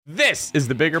This is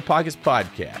the Bigger Pockets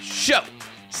Podcast, show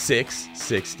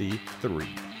 663.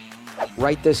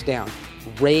 Write this down.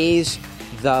 Raise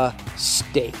the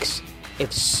stakes.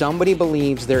 If somebody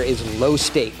believes there is low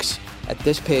stakes at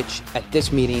this pitch, at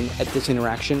this meeting, at this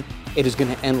interaction, it is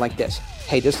going to end like this.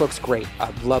 Hey, this looks great. I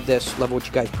love this. Love what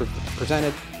you guys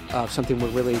presented. Something we're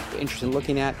really interested in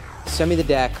looking at. Send me the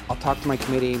deck. I'll talk to my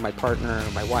committee, my partner,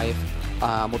 my wife.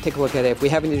 We'll take a look at it. If we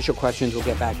have any additional questions, we'll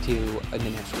get back to you in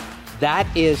the next week. That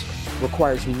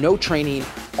requires no training.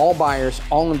 All buyers,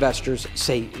 all investors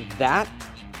say that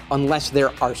unless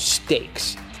there are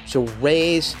stakes. So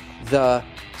raise the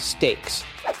stakes.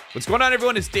 What's going on,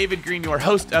 everyone? It's David Greene, your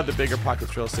host of the Bigger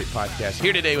Pockets Real Estate Podcast,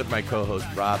 here today with my co-host,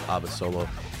 Rob Abasolo,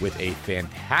 with a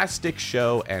fantastic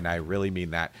show, and I really mean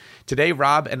that. Today,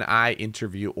 Rob and I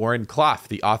interview Oren Klaff,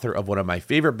 the author of one of my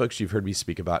favorite books you've heard me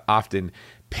speak about often,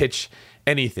 Pitch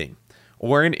Anything.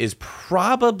 Oren is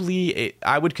probably,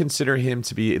 I would consider him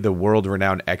to be the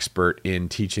world-renowned expert in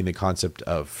teaching the concept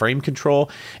of frame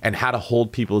control and how to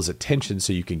hold people's attention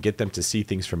so you can get them to see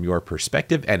things from your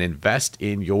perspective and invest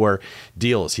in your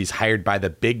deals. He's hired by the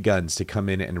big guns to come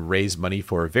in and raise money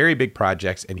for very big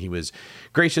projects, and he was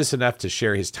gracious enough to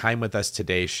share his time with us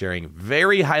today, sharing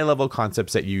very high-level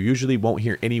concepts that you usually won't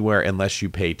hear anywhere unless you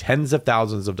pay tens of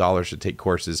thousands of dollars to take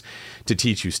courses to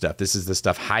teach you stuff. This is the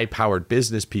stuff high-powered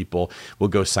business people will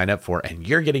go sign up for, and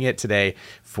you're getting it today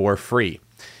for free.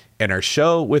 In our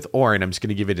show with Oren, I'm just going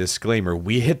to give you a disclaimer.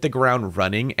 We hit the ground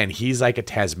running, and he's like a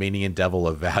Tasmanian devil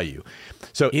of value.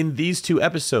 So in these two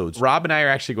episodes, Rob and I are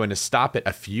actually going to stop at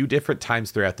a few different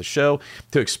times throughout the show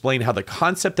to explain how the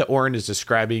concept that Oren is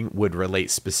describing would relate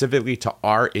specifically to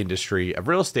our industry of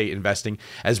real estate investing,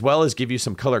 as well as give you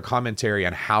some color commentary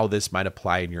on how this might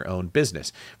apply in your own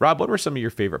business. Rob, what were some of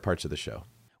your favorite parts of the show?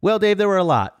 Well, Dave, there were a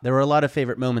lot. There were a lot of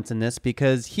favorite moments in this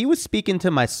because he was speaking to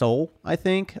my soul, I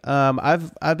think. I've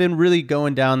been really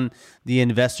going down the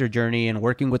investor journey and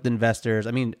working with investors.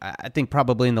 I mean, I think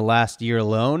probably in the last year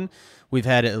alone, we've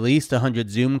had at least 100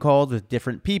 Zoom calls with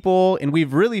different people, and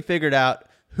we've really figured out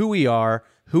who we are,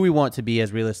 who we want to be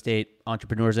as real estate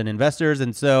entrepreneurs and investors.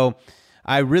 And so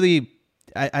I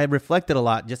reflected a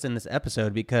lot just in this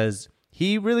episode because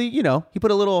he really, he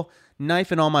put a little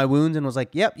knife in all my wounds and was like,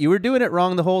 yep, you were doing it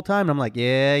wrong the whole time. And I'm like,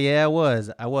 yeah, I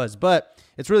was. But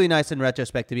it's really nice in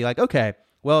retrospect to be like, okay,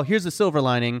 well, here's the silver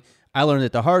lining. I learned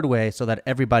it the hard way so that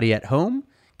everybody at home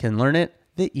can learn it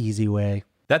the easy way.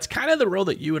 That's kind of the role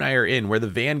that you and I are in. We're the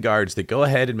vanguards that go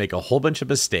ahead and make a whole bunch of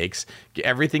mistakes.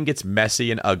 Everything gets messy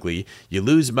and ugly. You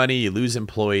lose money, you lose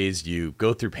employees, you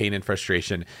go through pain and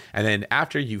frustration. And then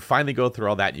after you finally go through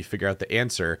all that, you figure out the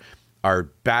answer. Our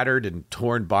battered and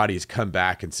torn bodies come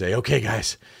back and say, okay,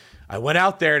 guys, I went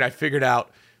out there and I figured out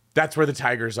that's where the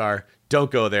tigers are. Don't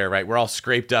go there, right? We're all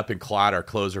scraped up and clawed. Our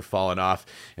clothes are falling off.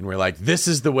 And we're like, this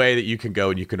is the way that you can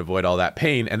go and you can avoid all that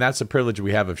pain. And that's the privilege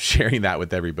we have of sharing that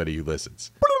with everybody who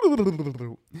listens.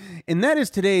 And that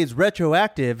is today's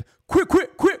retroactive quick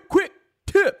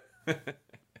tip.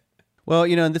 Well,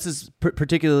 and this is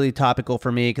particularly topical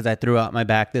for me because I threw out my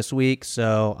back this week,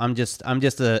 so I'm just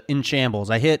in shambles.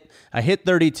 I hit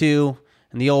 32,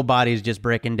 and the old body is just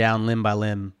breaking down limb by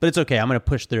limb. But it's okay. I'm going to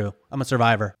push through. I'm a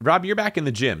survivor. Rob, you're back in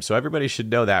the gym, so everybody should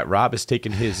know that. Rob has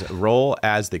taken his role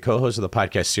as the co-host of the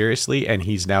podcast seriously, and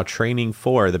he's now training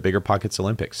for the Bigger Pockets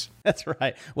Olympics. That's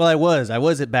right. Well, I was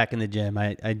back in the gym.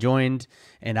 I joined,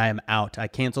 and I am out. I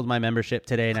canceled my membership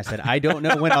today, and I said, I don't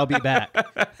know when I'll be back.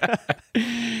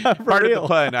 Part of the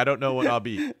pun, I don't know when I'll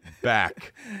be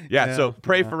back. Yeah, so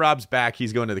pray for Rob's back.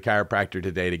 He's going to the chiropractor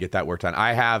today to get that worked on.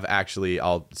 I have actually,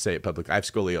 I'll say it publicly, I have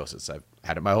scoliosis. I've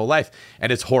had it my whole life,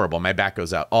 and it's horrible. My back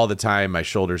goes out all the time. My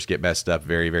shoulders get messed up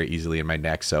very, very easily in my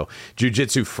neck. So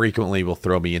jiu-jitsu frequently will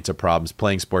throw me into problems.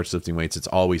 Playing sports, lifting weights, it's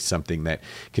always something that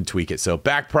can tweak it. So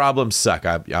back problems suck.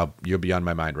 You'll be on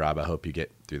my mind, Rob. I hope you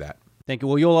get through that. Thank you.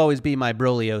 Well, you'll always be my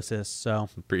broliosis, so.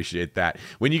 Appreciate that.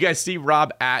 When you guys see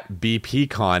Rob at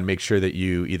BPCon, make sure that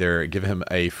you either give him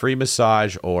a free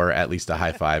massage or at least a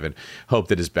high five and hope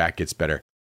that his back gets better.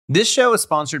 This show is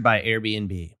sponsored by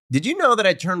Airbnb. Did you know that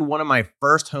I turned one of my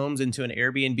first homes into an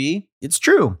Airbnb? It's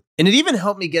true. And it even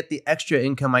helped me get the extra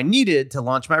income I needed to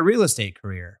launch my real estate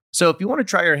career. So if you want to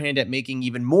try your hand at making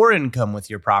even more income with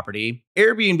your property,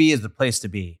 Airbnb is the place to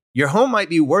be. Your home might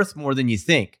be worth more than you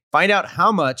think. Find out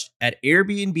how much at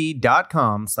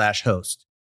airbnb.com/host.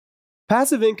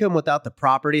 Passive income without the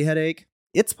property headache?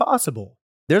 It's possible.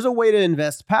 There's a way to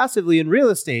invest passively in real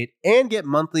estate and get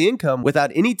monthly income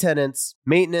without any tenants,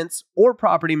 maintenance, or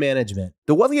property management.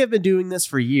 The Wealthy have been doing this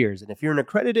for years, and if you're an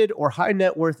accredited or high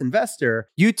net worth investor,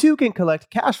 you too can collect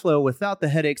cash flow without the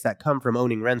headaches that come from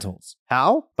owning rentals.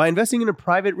 How? By investing in a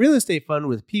private real estate fund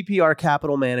with PPR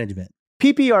Capital Management.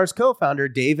 PPR's co-founder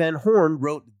Dave Van Horn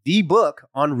wrote the book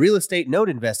on real estate note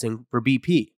investing for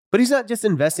BP. But he's not just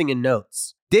investing in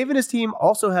notes. Dave and his team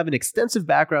also have an extensive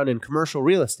background in commercial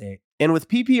real estate. And with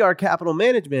PPR Capital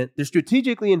Management, they're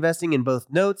strategically investing in both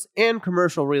notes and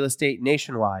commercial real estate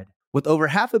nationwide. With over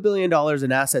 $500 million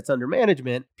in assets under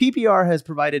management, PPR has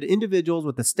provided individuals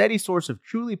with a steady source of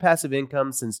truly passive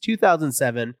income since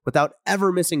 2007 without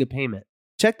ever missing a payment.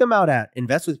 Check them out at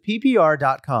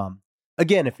investwithppr.com.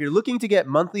 Again, if you're looking to get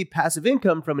monthly passive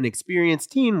income from an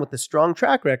experienced team with a strong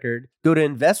track record, go to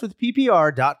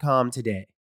investwithppr.com today.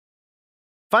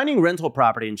 Finding rental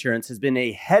property insurance has been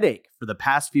a headache for the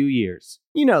past few years.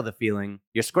 You know the feeling.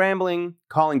 You're scrambling,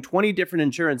 calling 20 different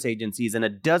insurance agencies in a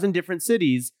dozen different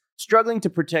cities, struggling to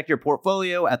protect your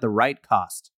portfolio at the right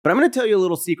cost. But I'm going to tell you a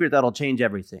little secret that'll change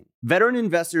everything. Veteran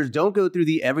investors don't go through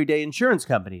the everyday insurance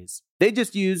companies. They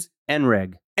just use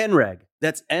NREG. NREG,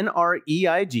 that's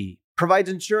N-R-E-I-G, provides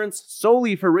insurance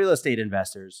solely for real estate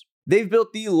investors. They've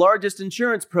built the largest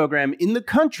insurance program in the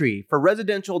country for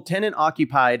residential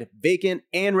tenant-occupied, vacant,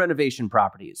 and renovation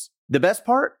properties. The best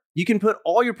part? You can put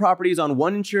all your properties on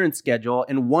one insurance schedule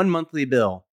and one monthly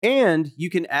bill. And you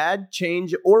can add,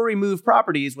 change, or remove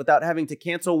properties without having to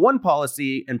cancel one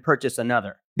policy and purchase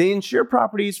another. They insure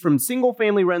properties from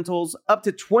single-family rentals up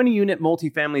to 20-unit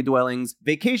multifamily dwellings,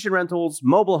 vacation rentals,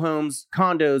 mobile homes,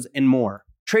 condos, and more.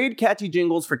 Trade catchy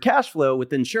jingles for cash flow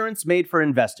with insurance made for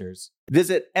investors.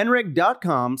 Visit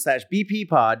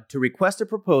nreg.com/bppod to request a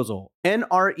proposal.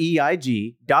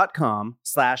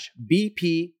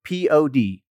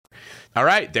 nreg.com/bppod. All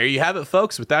right, there you have it,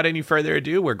 folks. Without any further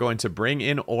ado, we're going to bring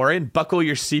in Oren. Buckle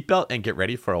your seatbelt and get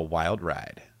ready for a wild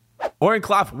ride. Oren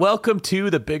Klaff, welcome to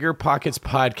the Bigger Pockets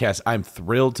podcast. I'm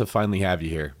thrilled to finally have you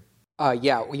here.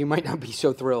 Yeah, well, you might not be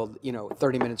so thrilled,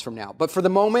 30 minutes from now. But for the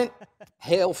moment,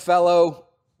 hail fellow,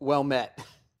 well met.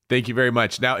 Thank you very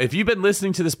much. Now, if you've been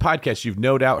listening to this podcast, you've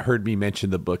no doubt heard me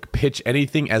mention the book Pitch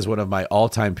Anything as one of my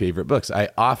all-time favorite books. I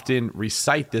often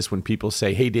recite this when people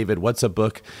say, hey, David, what's a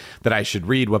book that I should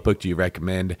read? What book do you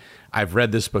recommend? I've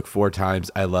read this book 4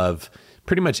 times. I love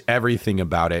pretty much everything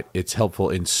about it. It's helpful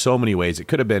in so many ways. It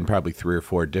could have been probably 3 or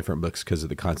 4 different books because of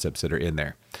the concepts that are in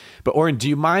there. But Oren, do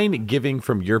you mind giving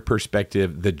from your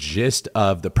perspective the gist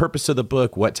of the purpose of the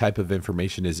book, what type of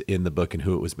information is in the book, and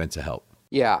who it was meant to help?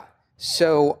 Yeah.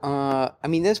 So,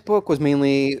 this book was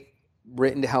mainly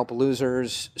written to help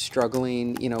losers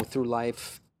struggling, through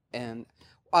life. And,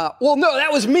 that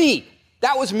was me.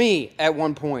 That was me at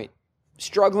one point,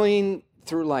 struggling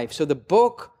through life. So the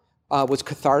book was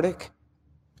cathartic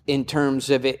in terms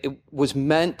of it was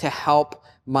meant to help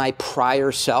my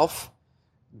prior self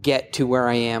get to where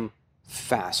I am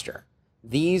faster.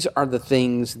 These are the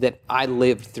things that I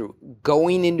lived through,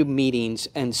 going into meetings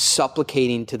and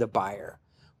supplicating to the buyer,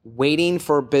 waiting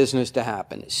for business to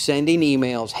happen, sending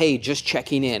emails, hey, just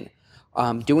checking in,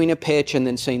 doing a pitch and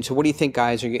then saying, so what do you think,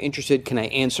 guys? Are you interested? Can I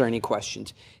answer any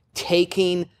questions?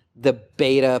 Taking the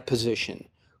beta position.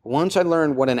 Once I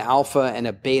learned what an alpha and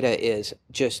a beta is,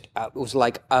 it was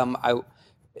like, it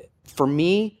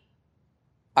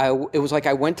was like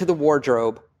I went to the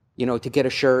wardrobe, to get a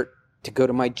shirt, to go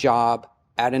to my job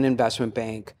at an investment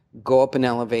bank, go up an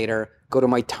elevator, go to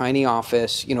my tiny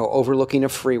office, overlooking a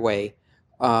freeway,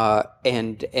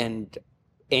 and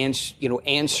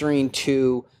answering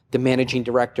to the managing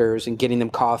directors and getting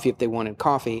them coffee if they wanted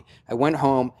coffee. I went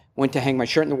home, went to hang my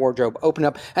shirt in the wardrobe, opened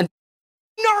up, and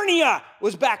Narnia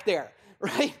was back there,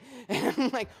 right? And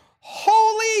I'm like,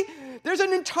 there's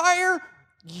an entire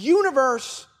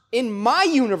universe in my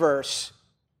universe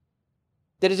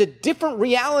that is a different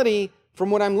reality from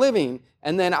what I'm living.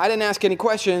 And then I didn't ask any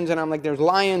questions, and I'm like, there's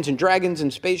lions and dragons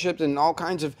and spaceships and all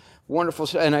kinds of wonderful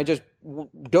stuff. And I just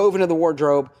dove into the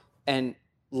wardrobe and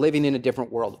living in a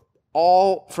different world,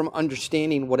 all from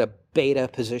understanding what a beta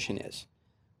position is,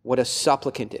 what a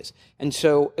supplicant is. And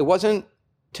so it wasn't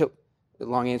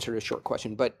long answer to a short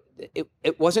question, but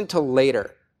it wasn't till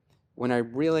later when I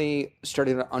really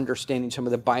started understanding some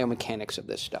of the biomechanics of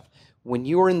this stuff. When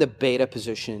you are in the beta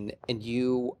position and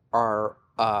you are,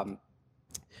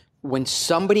 when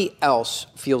somebody else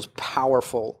feels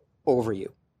powerful over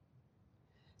you,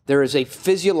 there is a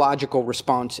physiological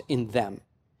response in them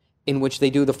in which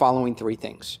they do the following 3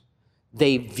 things.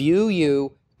 They view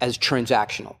you as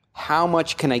transactional. How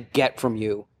much can I get from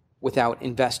you without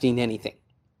investing anything?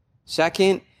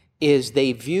 Second, is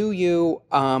they view you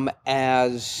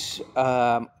as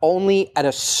only at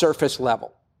a surface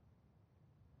level.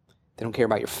 They don't care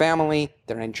about your family.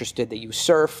 They're not interested that you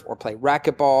surf or play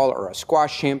racquetball or a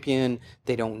squash champion.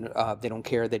 They don't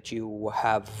care that you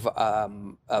have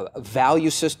a value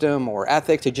system or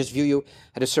ethics. They just view you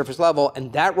at a surface level.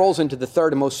 And that rolls into the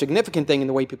third and most significant thing in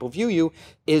the way people view you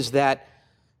is that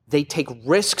they take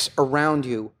risks around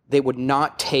you they would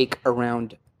not take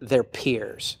around their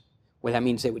peers. Well, that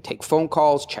means they would take phone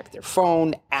calls, check their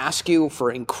phone, ask you for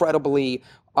incredibly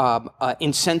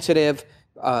insensitive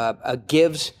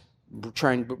gives,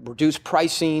 try and reduce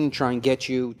pricing, try and get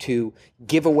you to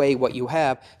give away what you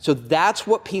have. So that's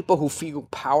what people who feel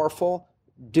powerful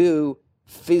do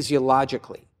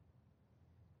physiologically.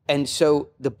 And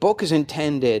so the book is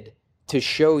intended to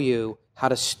show you how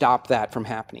to stop that from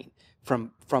happening,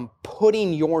 from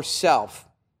putting yourself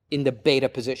in the beta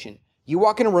position. You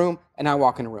walk in a room and I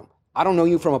walk in a room. I don't know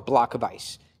you from a block of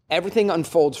ice. Everything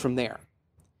unfolds from there.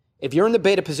 If you're in the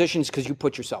beta position, it's because you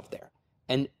put yourself there.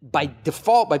 And by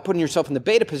default, by putting yourself in the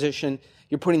beta position,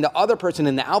 you're putting the other person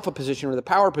in the alpha position or the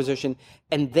power position.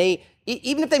 And they,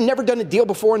 even if they've never done a deal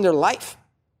before in their life,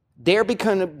 they're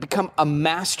become a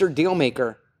master deal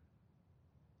maker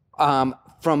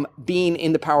from being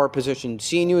in the power position,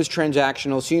 seeing you as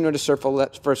transactional, seeing you at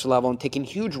a first level, and taking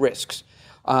huge risks.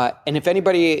 And if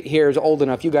anybody here is old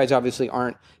enough, you guys obviously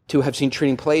aren't, to have seen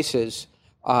Trading Places,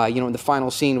 in the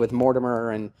final scene with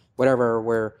Mortimer and whatever,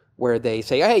 where they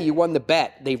say, hey, you won the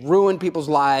bet. They ruin people's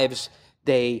lives.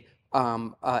 They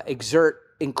exert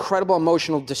incredible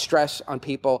emotional distress on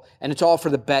people, and it's all for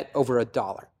the bet over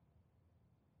 $1.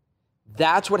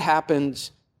 That's what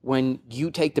happens when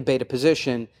you take the beta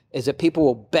position, is that people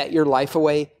will bet your life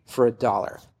away for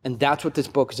 $1. And that's what this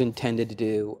book is intended to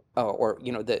do,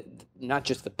 not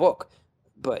just the book,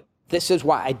 but this is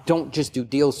why I don't just do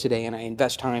deals today, and I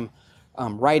invest time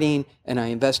writing, and I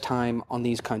invest time on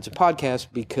these kinds of podcasts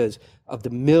because of the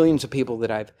millions of people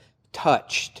that I've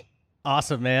touched.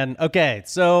 Awesome, man. Okay,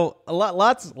 so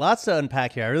lots to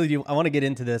unpack here. I really do. I want to get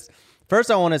into this. First,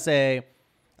 I want to say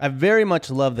I very much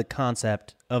love the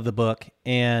concept of the book,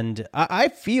 and I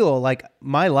feel like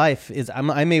my life is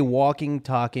I'm a walking,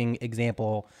 talking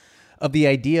example of the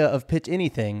idea of pitch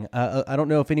anything. I don't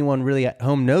know if anyone really at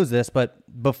home knows this, but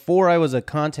before I was a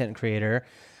content creator,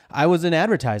 I was in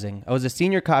advertising. I was a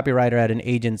senior copywriter at an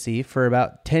agency for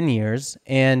about 10 years,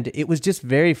 and it was just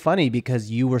very funny because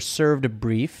you were served a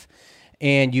brief,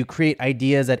 and you create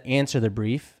ideas that answer the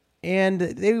brief, and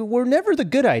they were never the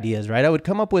good ideas, right? I would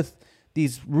come up with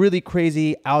these really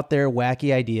crazy, out there,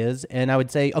 wacky ideas, and I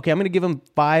would say, okay, I'm going to give them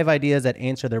 5 ideas that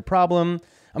answer their problem.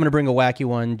 I'm going to bring a wacky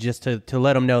one just to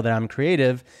let them know that I'm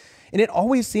creative. And it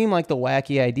always seemed like the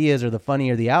wacky ideas or the funny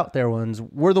or the out there ones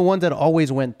were the ones that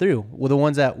always went through, were the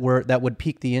ones that would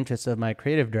pique the interest of my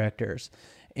creative directors.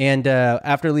 And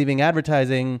after leaving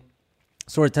advertising,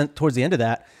 towards the end of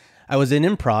that, I was in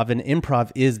improv, and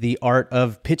improv is the art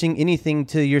of pitching anything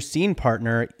to your scene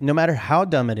partner, no matter how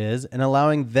dumb it is, and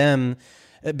allowing them.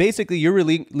 Basically,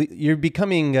 you're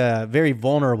becoming very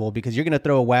vulnerable because you're going to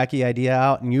throw a wacky idea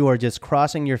out, and you are just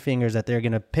crossing your fingers that they're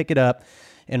going to pick it up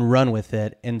and run with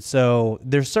it. And so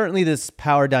there's certainly this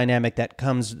power dynamic that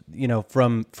comes,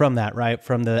 from that, right?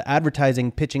 From the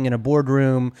advertising pitching in a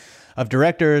boardroom of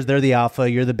directors, they're the alpha,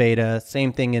 you're the beta.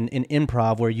 Same thing in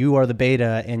improv, where you are the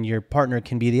beta and your partner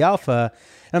can be the alpha.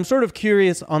 And I'm sort of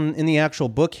curious in the actual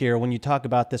book here, when you talk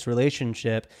about this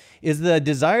relationship, is the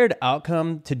desired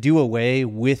outcome to do away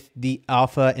with the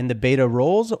alpha and the beta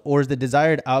roles, or is the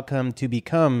desired outcome to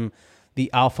become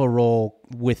the alpha role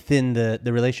within the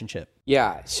relationship?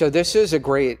 Yeah, so this is a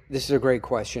great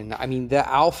question. I mean, the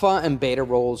alpha and beta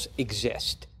roles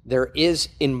exist. There is,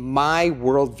 in my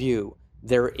worldview,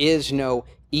 there is no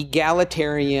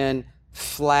egalitarian,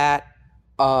 flat,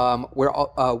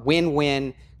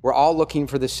 win-win. We're all looking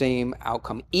for the same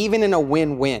outcome. Even in a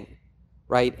win-win,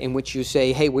 right, in which you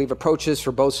say, hey, we've approached this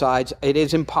for both sides, it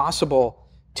is impossible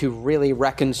to really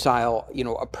reconcile,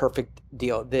 a perfect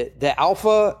deal. The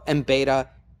alpha and beta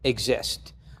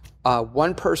exist.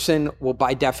 One person will,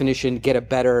 by definition, get a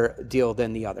better deal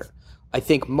than the other. I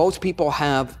think most people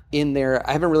have in there,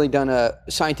 I haven't really done a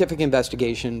scientific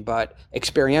investigation, but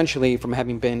experientially, from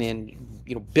having been in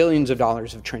billions of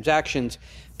dollars of transactions,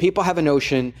 people have a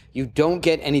notion you don't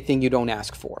get anything you don't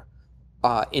ask for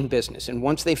in business. And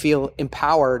once they feel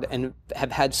empowered and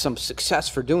have had some success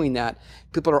for doing that,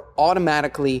 people are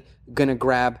automatically going to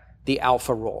grab the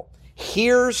alpha role.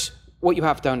 Here's what you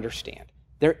have to understand.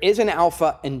 There is an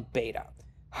alpha and beta.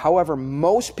 However,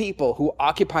 most people who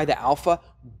occupy the alpha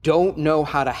don't know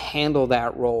how to handle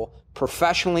that role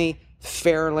professionally,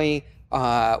 fairly,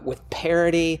 with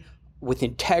parity, with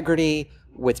integrity,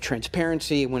 with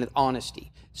transparency, with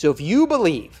honesty. So if you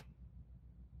believe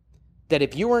that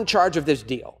if you were in charge of this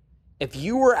deal, if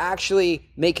you were actually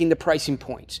making the pricing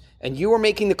points and you were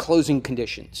making the closing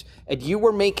conditions and you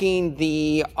were making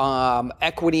the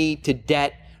equity to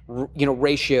debt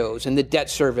ratios and the debt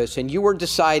service, and you were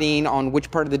deciding on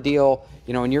which part of the deal,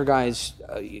 in your guys'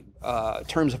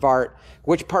 terms of art,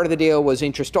 which part of the deal was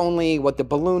interest only, what the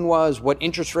balloon was, what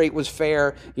interest rate was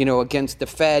fair, against the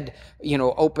Fed,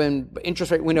 open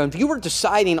interest rate window. If you were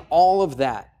deciding all of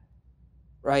that,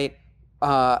 right,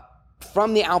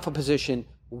 from the alpha position,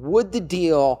 would the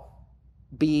deal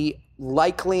be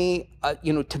likely,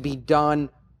 to be done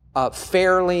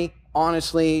fairly,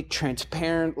 honestly,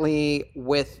 transparently,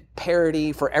 with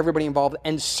parity for everybody involved,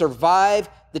 and survive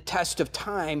the test of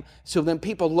time, so then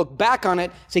people look back on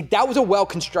it, say that was a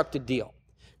well-constructed deal?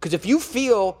 Because if you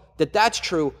feel that that's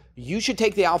true, you should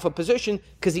take the alpha position,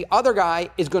 because the other guy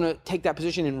is going to take that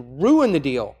position and ruin the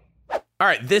deal. All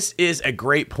right, this is a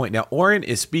great point. Now, Oren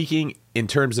is speaking in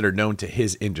terms that are known to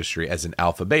his industry as an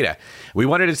alpha beta. We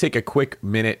wanted to take a quick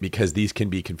minute because these can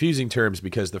be confusing terms,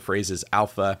 because the phrases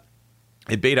alpha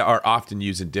and beta are often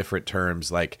used in different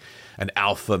terms, like an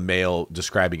alpha male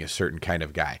describing a certain kind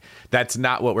of guy. That's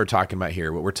not what we're talking about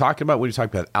here. What we're talking about when we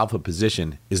talk about alpha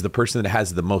position is the person that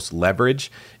has the most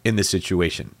leverage in the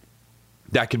situation.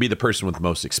 That could be the person with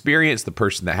most experience, the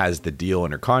person that has the deal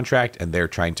under contract and they're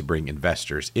trying to bring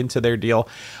investors into their deal.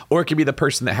 Or it could be the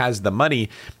person that has the money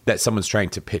that someone's trying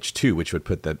to pitch to, which would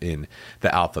put them in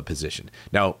the alpha position.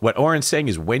 Now, what Oren's saying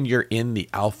is when you're in the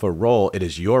alpha role, it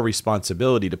is your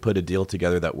responsibility to put a deal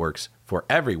together that works for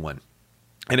everyone.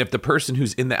 And if the person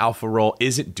who's in the alpha role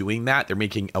isn't doing that, they're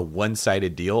making a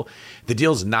one-sided deal, the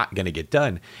deal's not going to get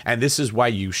done. And this is why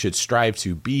you should strive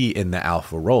to be in the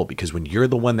alpha role, because when you're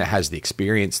the one that has the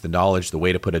experience, the knowledge, the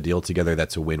way to put a deal together,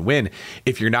 that's a win-win.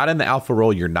 If you're not in the alpha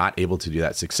role, you're not able to do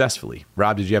that successfully.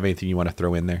 Rob, did you have anything you want to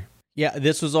throw in there? Yeah,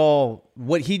 this was all,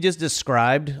 what he just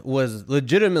described was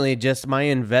legitimately just my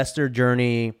investor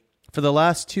journey for the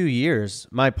last 2 years.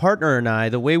 My partner and I,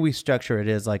 the way we structure it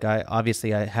is like, I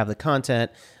have the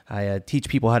content, I teach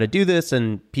people how to do this,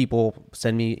 and people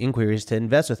send me inquiries to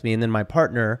invest with me. And then my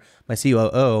partner, my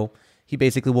COO, he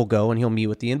basically will go and he'll meet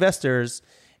with the investors.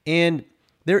 And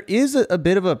there is a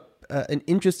bit of an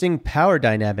interesting power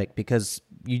dynamic, because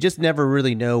you just never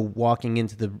really know walking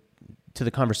into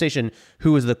the conversation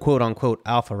who is the quote unquote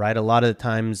alpha, right? A lot of the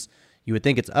times you would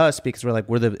think it's us because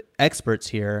we're the experts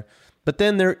here. But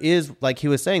then there is, like he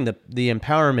was saying, the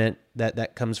empowerment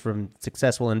that comes from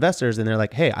successful investors. And they're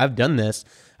like, hey, I've done this.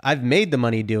 I've made the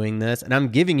money doing this, and I'm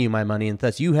giving you my money, and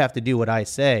thus you have to do what I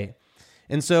say.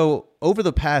 And so over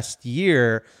the past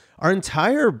year, our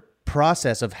entire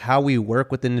process of how we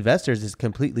work with investors is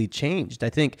completely changed.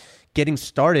 I think getting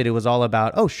started, it was all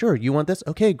about, oh, sure, you want this?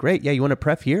 Okay, great. Yeah, you want a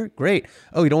pref here? Great.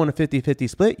 Oh, you don't want a 50-50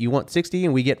 split? You want 60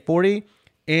 and we get 40?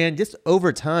 And just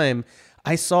over time,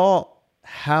 I saw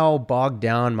how bogged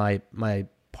down my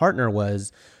partner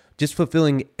was just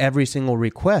fulfilling every single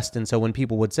request. And so when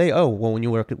people would say, oh, well, when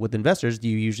you work with investors, do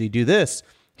you usually do this?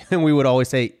 And we would always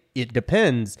say, it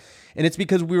depends. And it's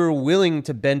because we were willing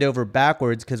to bend over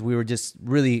backwards, because we were just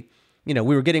really, we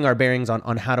were getting our bearings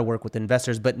on how to work with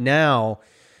investors. But now,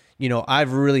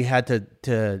 I've really had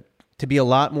to be a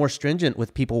lot more stringent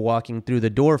with people walking through the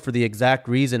door, for the exact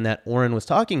reason that Oren was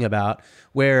talking about,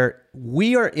 where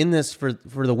we are in this for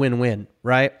the win-win,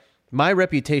 right? My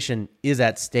reputation is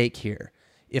at stake here.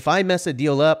 If I mess a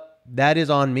deal up, that is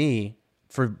on me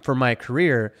for my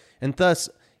career. And thus,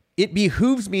 it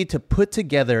behooves me to put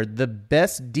together the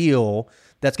best deal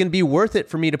that's going to be worth it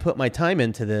for me to put my time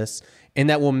into this, and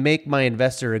that will make my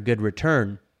investor a good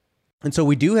return. And so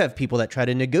we do have people that try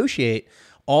to negotiate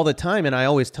all the time. And I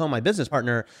always tell my business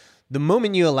partner, the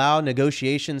moment you allow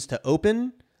negotiations to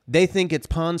open, they think it's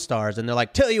Pawn Stars. And they're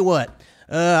like, tell you what,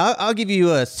 I'll give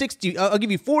you 60, I'll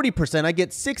give you 40%. I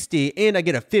get 60 and I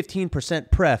get a 15%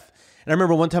 pref. And I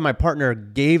remember one time my partner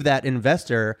gave that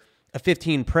investor a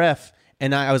 15 pref.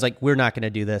 And I was like, we're not going to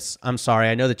do this. I'm sorry.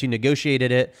 I know that you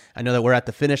negotiated it. I know that we're at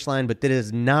the finish line, but that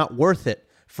is not worth it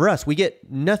for us. We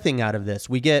get nothing out of this.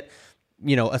 We get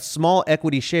a small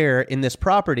equity share in this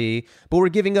property, but we're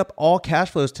giving up all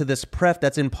cash flows to this pref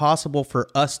that's impossible for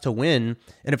us to win.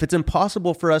 And if it's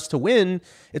impossible for us to win,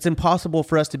 it's impossible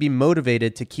for us to be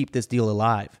motivated to keep this deal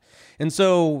alive. And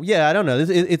so, yeah, I don't know.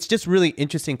 It's just really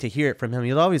interesting to hear it from him.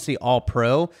 He's obviously all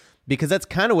pro, because that's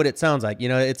kind of what it sounds like.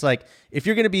 It's like, if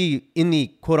you're going to be in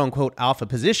the quote unquote alpha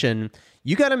position,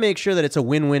 you got to make sure that it's a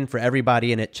win-win for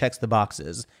everybody and it checks the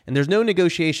boxes. And there's no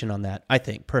negotiation on that, I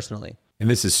think, personally. And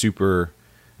this is super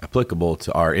applicable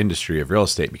to our industry of real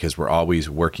estate because we're always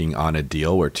working on a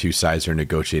deal where two sides are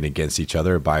negotiating against each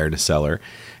other, a buyer and a seller.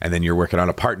 And then you're working on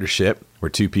a partnership where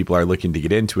two people are looking to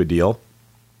get into a deal.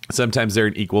 Sometimes they're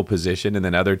in equal position. And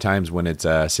then other times when it's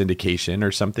a syndication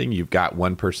or something, you've got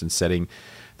one person setting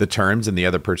the terms and the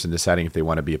other person deciding if they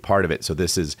want to be a part of it. So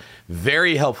this is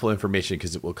very helpful information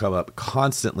because it will come up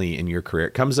constantly in your career.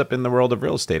 It comes up in the world of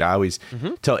real estate. I always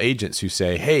tell agents who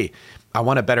say, hey, I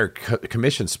want a better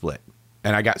commission split.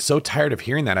 And I got so tired of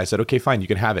hearing that. I said, okay, fine, you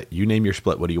can have it. You name your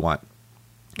split. What do you want?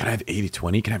 Can I have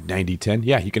 80-20? Can I have 90-10?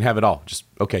 Yeah, you can have it all. Just,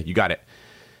 okay, you got it.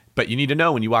 But you need to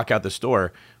know when you walk out the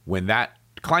store, when that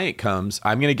client comes,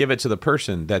 I'm going to give it to the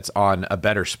person that's on a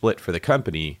better split for the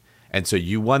company. And so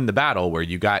you won the battle where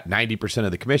you got 90%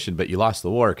 of the commission, but you lost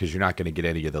the war because you're not going to get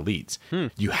any of the leads.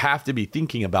 You have to be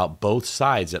thinking about both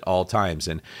sides at all times.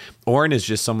 And Oren is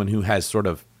just someone who has sort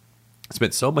of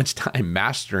spent so much time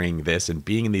mastering this and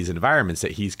being in these environments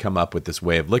that he's come up with this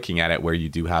way of looking at it where you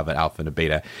do have an alpha and a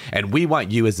beta. And we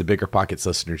want you as the Bigger Pockets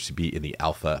listeners to be in the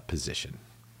alpha position.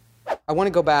 I want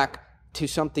to go back to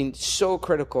something so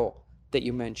critical that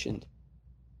you mentioned,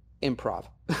 improv.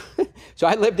 So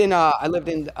I lived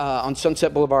on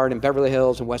Sunset Boulevard in Beverly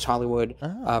Hills and West Hollywood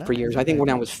for years. I think when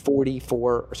I was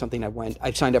 44 or something,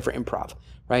 I signed up for improv,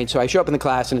 right? So I show up in the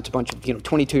class and it's a bunch of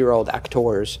 22-year-old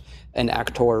actors and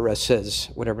actresses,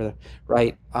 whatever,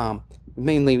 right?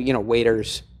 Mainly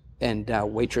waiters and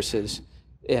waitresses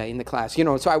in the class.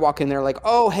 So I walk in there like,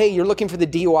 oh, hey, you're looking for the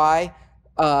DUI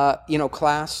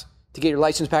class to get your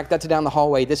license back? That's down the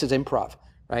hallway. This is improv,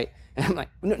 right? And I'm like,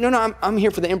 no, I'm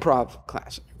here for the improv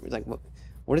class. He's like,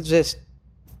 what is this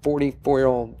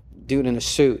 44-year-old dude in a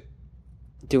suit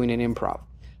doing an improv?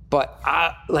 But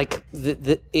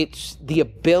it's the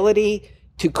ability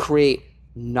to create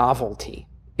novelty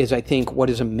is, I think, what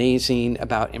is amazing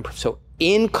about improv. So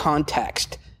in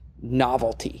context,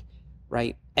 novelty,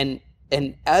 right? And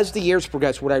as the years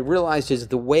progress, what I realized is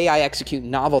the way I execute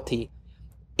novelty,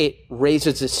 it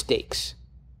raises the stakes.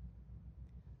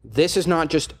 This is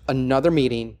not just another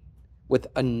meeting with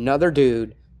another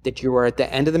dude that you are at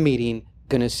the end of the meeting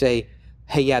going to say,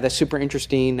 hey, yeah, that's super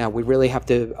interesting. We really have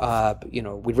to,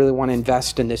 we really want to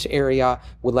invest in this area.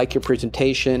 Would like your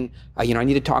presentation. I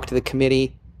need to talk to the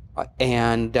committee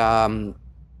and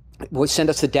we'll send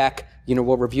us the deck.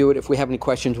 We'll review it. If we have any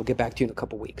questions, we'll get back to you in a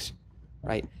couple weeks,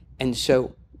 right? And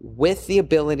so with the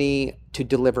ability to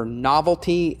deliver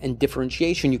novelty and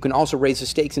differentiation, you can also raise the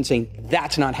stakes and saying,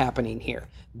 that's not happening here.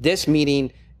 This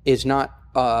meeting is not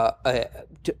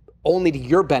only to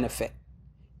your benefit.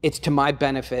 It's to my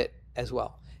benefit as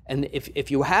well. And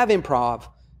if you have improv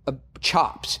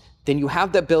chops, then you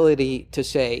have the ability to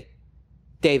say,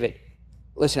 David,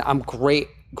 listen, I'm great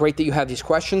that you have these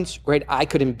questions. Great, I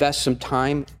could invest some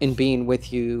time in being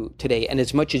with you today. And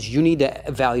as much as you need to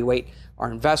evaluate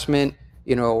our investment,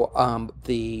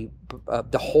 the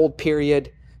hold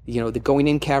period, the going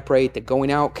in cap rate, the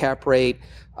going out cap rate,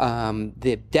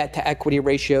 the debt to equity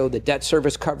ratio, the debt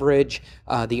service coverage,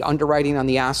 the underwriting on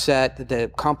the asset,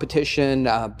 the competition,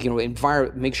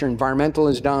 make sure environmental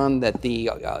is done, that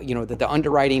that the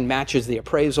underwriting matches the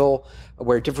appraisal,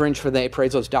 where differential for the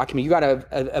appraisal is documented. You got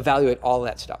to evaluate all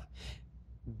that stuff.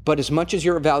 But as much as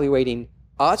you're evaluating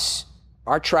us,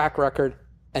 our track record,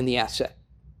 and the asset,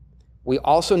 we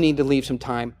also need to leave some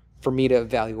time for me to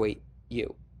evaluate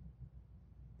you.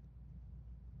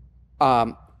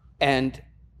 And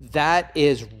that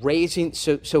is raising,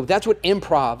 so that's what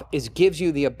improv is, gives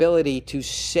you the ability to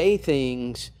say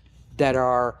things that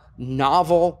are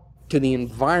novel to the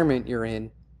environment you're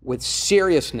in with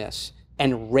seriousness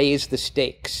and raise the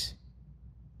stakes.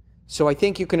 So I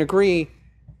think you can agree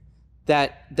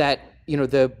that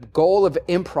the goal of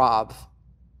improv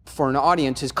for an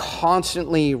audience is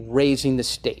constantly raising the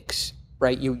stakes,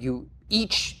 right?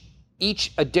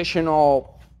 Each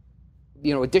additional,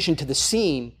 addition to the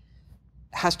scene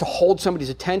has to hold somebody's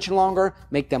attention longer,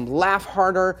 make them laugh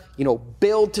harder,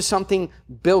 build to something,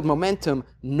 build momentum.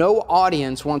 No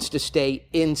audience wants to stay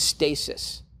in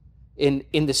stasis, in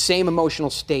the same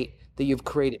emotional state that you've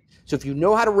created. So if you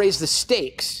know how to raise the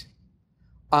stakes,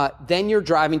 then you're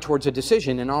driving towards a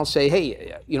decision. And I'll say,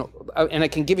 hey, and I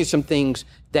can give you some things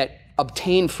that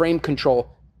obtain frame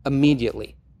control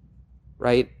immediately,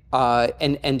 right?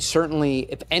 And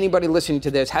certainly if anybody listening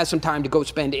to this has some time to go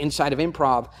spend inside of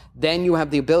improv, then you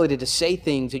have the ability to say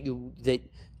things that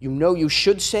you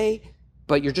should say,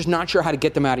 but you're just not sure how to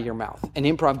get them out of your mouth. And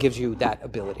improv gives you that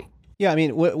ability. Yeah, I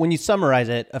mean, when you summarize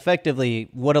it, effectively,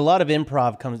 what a lot of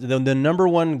improv the number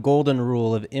one golden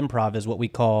rule of improv is what we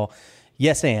call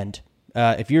yes and.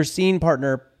 If your scene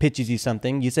partner pitches you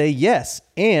something, you say yes,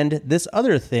 and this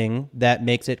other thing that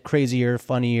makes it crazier,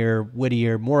 funnier,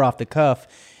 wittier, more off the cuff,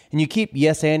 and you keep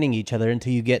yes-anding each other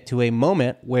until you get to a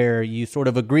moment where you sort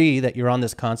of agree that you're on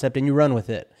this concept and you run with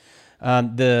it.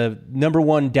 The number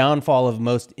one downfall of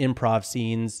most improv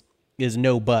scenes is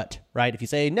no but, right? If you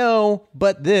say no,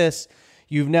 but this,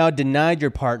 you've now denied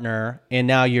your partner and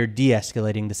now you're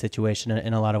de-escalating the situation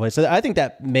in a lot of ways. So I think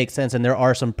that makes sense. And there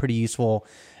are some pretty useful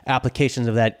applications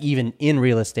of that even in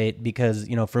real estate, because,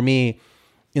 for me,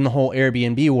 in the whole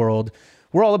Airbnb world,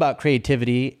 we're all about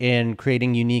creativity and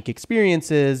creating unique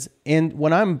experiences. And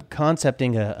when I'm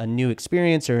concepting a new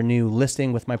experience or a new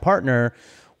listing with my partner,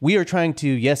 we are trying to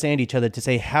yes and each other to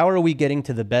say, how are we getting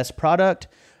to the best product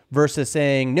versus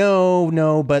saying,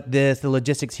 no, but the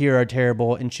logistics here are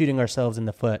terrible, and shooting ourselves in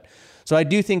the foot. So I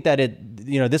do think that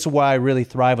this is why I really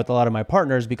thrive with a lot of my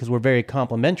partners, because we're very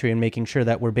complementary in making sure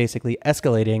that we're basically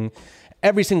escalating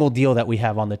every single deal that we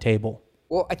have on the table.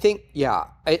 Well, I think,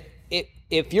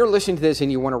 if you're listening to this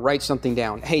and you want to write something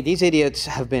down, hey, these idiots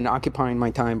have been occupying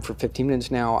my time for 15 minutes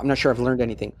now. I'm not sure I've learned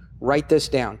anything. Write this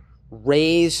down.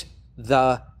 Raise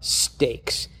the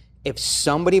stakes. If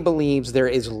somebody believes there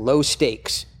is low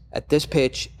stakes at this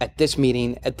pitch, at this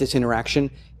meeting, at this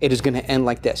interaction, it is going to end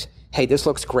like this. Hey, this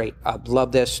looks great.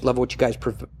 Love this. Love what you guys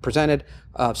presented.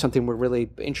 Something we're really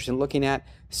interested in looking at.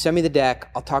 Send me the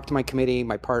deck. I'll talk to my committee,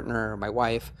 my partner, my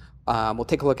wife. We'll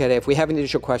take a look at it. If we have any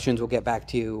additional questions, we'll get back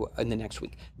to you in the next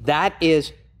week. That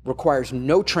requires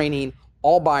no training.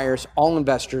 All buyers, all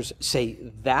investors say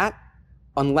that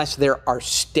unless there are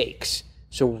stakes.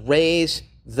 So raise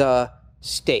the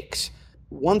stakes.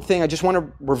 One thing, I just want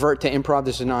to revert to improv.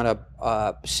 This is not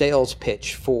a sales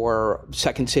pitch for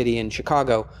Second City in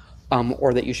Chicago,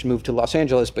 or that you should move to Los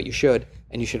Angeles, but you should,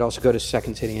 and you should also go to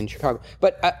Second City in Chicago.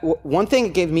 But one thing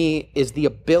it gave me is the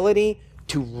ability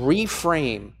to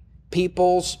reframe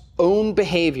people's own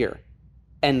behavior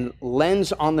and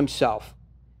lens on themselves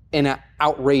in an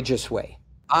outrageous way.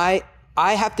 I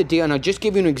have to deal, and I'll just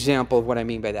give you an example of what I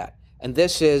mean by that. And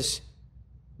this is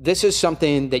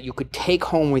something that you could take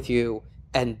home with you.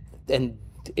 And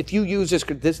if you use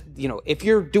this, if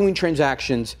you're doing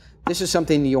transactions, this is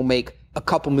something you'll make a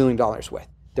couple $1 million with,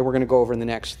 that we're going to go over in the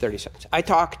next 30 seconds. I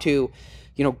talk to,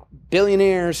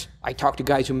 billionaires. I talk to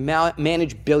guys who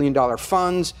manage $1 billion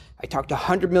funds. I talk to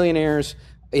 100 millionaires.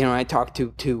 I talk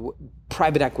to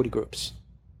private equity groups.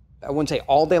 I wouldn't say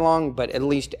all day long, but at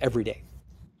least every day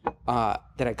that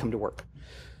I come to work.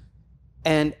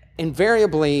 And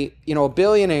invariably, a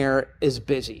billionaire is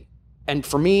busy. And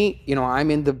for me,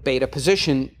 I'm in the beta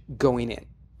position going in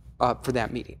for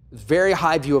that meeting. Very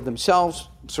high view of themselves,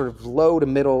 sort of low to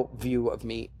middle view of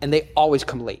me. And they always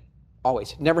come late.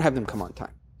 Always. Never have them come on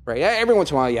time, right? Every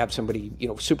once in a while you have somebody,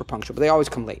 super punctual, but they always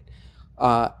come late.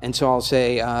 And so I'll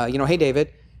say, hey,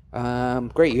 David,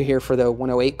 great, you're here for the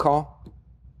 108 call?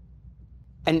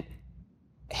 And,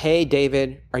 hey,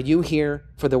 David, are you here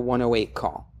for the 108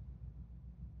 call?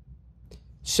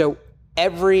 So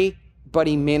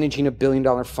everybody managing $1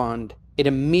 billion fund, it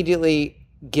immediately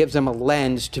gives them a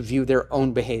lens to view their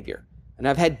own behavior. And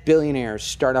I've had billionaires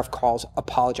start off calls,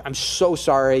 apologize. I'm so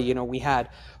sorry. We had,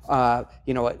 a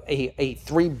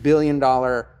 $3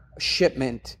 billion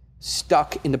shipment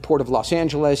stuck in the port of Los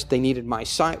Angeles. They needed my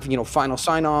final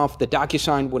sign off. The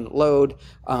DocuSign wouldn't load.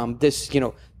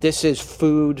 This is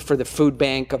food for the food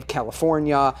bank of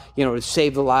California, to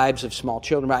save the lives of small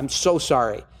children. I'm so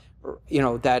sorry,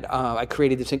 that I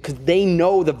created this thing, because they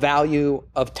know the value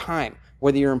of time,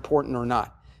 whether you're important or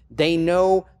not. They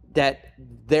know that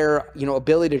their,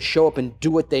 ability to show up and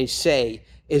do what they say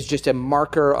is just a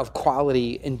marker of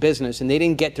quality in business. And they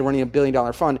didn't get to running $1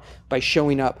 billion fund by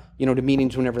showing up, to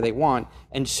meetings whenever they want.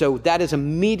 And so that is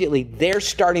immediately, they're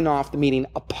starting off the meeting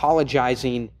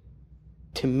apologizing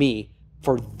to me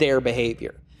for their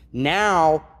behavior.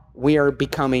 Now we are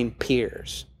becoming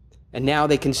peers. And now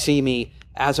they can see me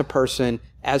as a person,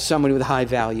 as somebody with high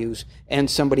values, and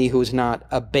somebody who is not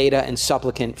a beta and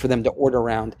supplicant for them to order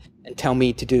around and tell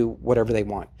me to do whatever they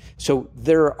want. So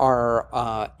there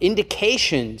are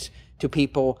indications to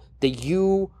people that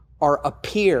you are a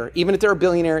peer. Even if they're a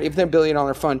billionaire, if they're a $1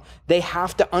 billion fund, they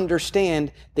have to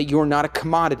understand that you're not a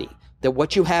commodity, that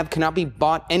what you have cannot be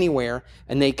bought anywhere,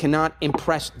 and they cannot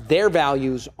impress their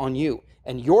values on you.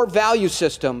 And your value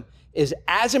system is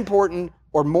as important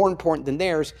or more important than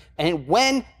theirs. And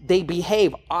when they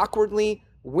behave awkwardly,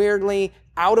 weirdly,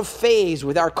 out of phase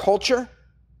with our culture,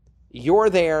 you're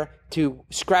there to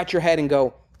scratch your head and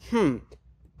go,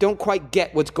 don't quite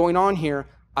get what's going on here.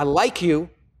 I like you.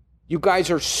 You guys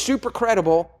are super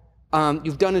credible.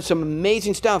 You've done some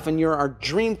amazing stuff and you're our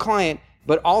dream client,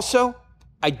 but also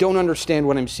I don't understand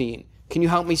what I'm seeing. Can you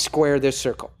help me square this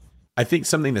circle? I think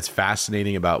something that's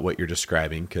fascinating about what you're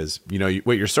describing, because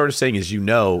what you're sort of saying is,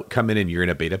 coming in, you're in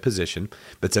a beta position.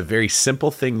 That's a very simple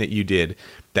thing that you did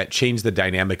that changed the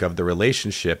dynamic of the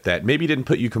relationship, that maybe didn't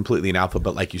put you completely in alpha,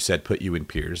 but like you said, put you in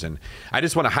peers. And I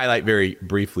just want to highlight very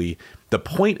briefly, the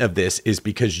point of this is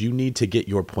because you need to get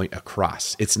your point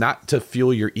across. It's not to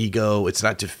fuel your ego. It's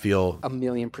not to feel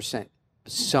 1,000,000%.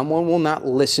 Someone will not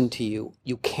listen to you.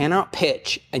 You cannot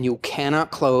pitch and you cannot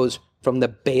close from the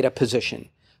beta position.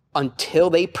 Until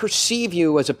they perceive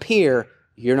you as a peer,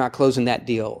 you're not closing that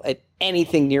deal at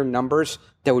anything near numbers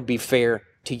that would be fair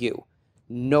to you.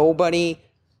 Nobody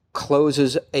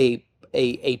closes a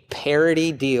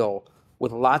parity deal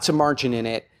with lots of margin in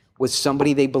it with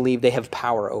somebody they believe they have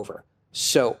power over.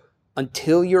 So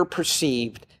until you're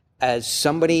perceived as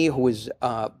somebody who is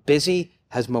busy,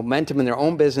 has momentum in their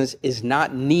own business, is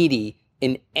not needy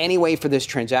in any way for this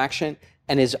transaction,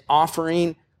 and is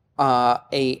offering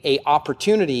a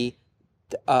opportunity,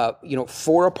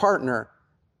 for a partner,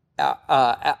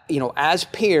 as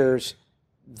peers,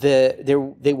 they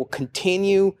will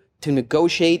continue to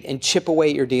negotiate and chip away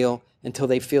at your deal until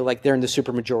they feel like they're in the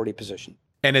supermajority position.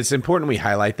 And it's important we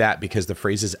highlight that, because the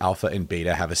phrases alpha and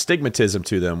beta have a stigmatism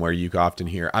to them where you often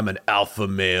hear, I'm an alpha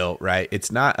male, right?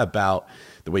 It's not about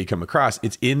the way you come across.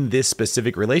 It's in this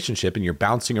specific relationship, and you're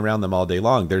bouncing around them all day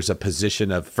long. There's a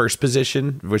position of first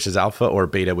position, which is alpha, or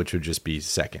beta, which would just be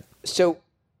second. So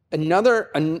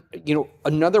another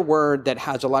word that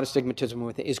has a lot of stigmatism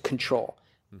with it is control.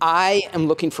 I am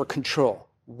looking for control.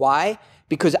 Why?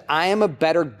 Because I am a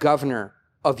better governor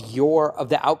of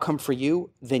the outcome for you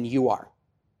than you are.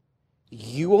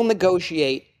 You will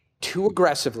negotiate too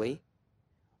aggressively.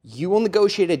 You will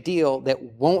negotiate a deal that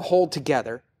won't hold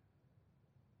together,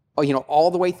 all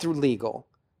the way through legal,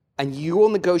 and you will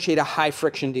negotiate a high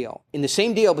friction deal. In the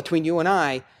same deal between you and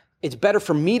I, it's better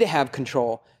for me to have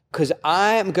control, because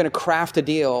I am going to craft a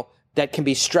deal that can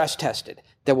be stress tested,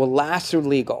 that will last through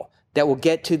legal, that will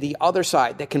get to the other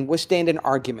side, that can withstand an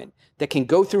argument, that can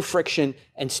go through friction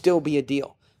and still be a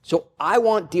deal. So I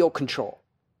want deal control,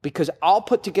 because I'll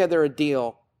put together a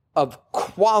deal of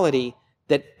quality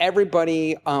that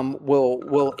everybody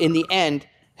will in the end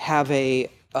have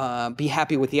be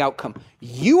happy with the outcome.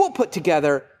 You will put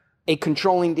together a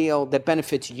controlling deal that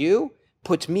benefits you,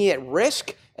 puts me at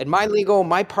risk, and my legal,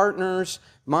 my partners,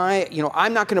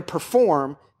 I'm not going to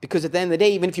perform, because at the end of the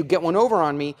day, even if you get one over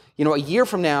on me, a year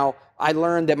from now, I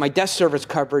learned that my debt service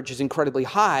coverage is incredibly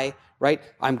high, right?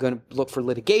 I'm going to look for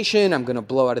litigation. I'm going to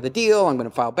blow out of the deal. I'm going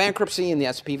to file bankruptcy in the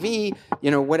SPV,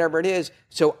 whatever it is.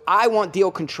 So I want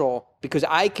deal control, because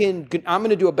I'm going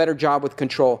to do a better job with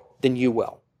control than you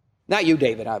will. Not you,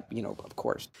 David, of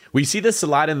course. We see this a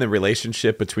lot in the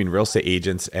relationship between real estate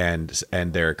agents and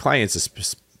their clients,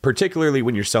 particularly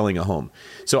when you're selling a home.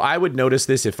 So I would notice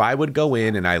this if I would go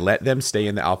in and I let them stay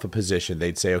in the alpha position.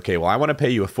 They'd say, okay, well, I want to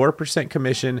pay you a 4%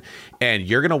 commission, and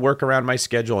you're going to work around my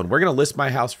schedule, and we're going to list my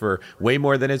house for way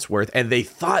more than it's worth. And they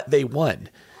thought they won.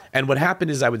 And what happened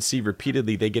is, I would see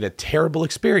repeatedly, they get a terrible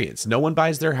experience. No one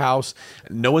buys their house.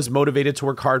 No one's motivated to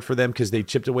work hard for them because they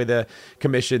chipped away the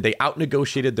commission. They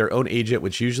out-negotiated their own agent,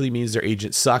 which usually means their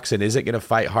agent sucks and isn't going to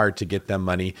fight hard to get them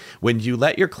money. When you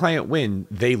let your client win,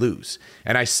 they lose.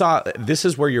 And I saw this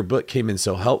is where your book came in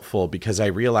so helpful, because I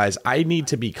realized I need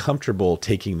to be comfortable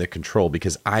taking the control,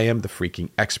 because I am the freaking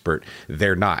expert.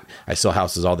 They're not. I sell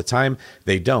houses all the time.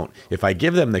 They don't. If I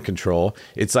give them the control,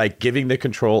 it's like giving the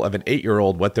control of an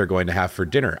 8-year-old what they're going to have for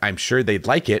dinner. I'm sure they'd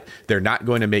like it. They're not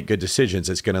going to make good decisions.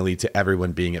 It's going to lead to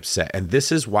everyone being upset. And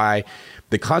this is why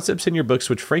the concepts in your books,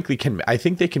 which frankly I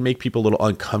think they can make people a little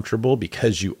uncomfortable,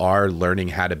 because you are learning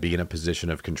how to be in a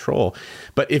position of control.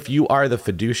 But if you are the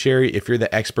fiduciary, if you're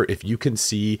the expert, if you can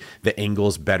see the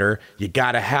angles better, you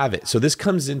got to have it. So this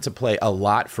comes into play a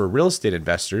lot for real estate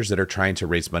investors that are trying to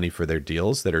raise money for their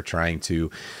deals, that are trying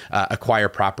to acquire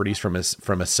properties from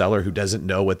a seller who doesn't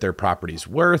know what their property's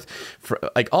worth,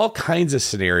 like all kinds of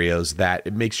scenarios that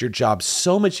it makes your job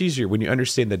so much easier when you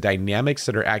understand the dynamics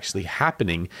that are actually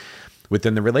happening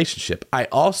within the relationship. I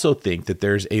also think that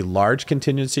there's a large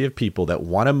contingency of people that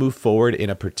want to move forward in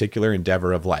a particular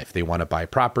endeavor of life. They want to buy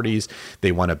properties,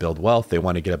 they want to build wealth, they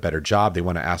want to get a better job, they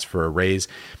want to ask for a raise.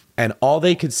 And all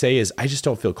they could say is, I just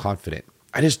don't feel confident.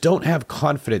 I just don't have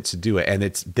confidence to do it. And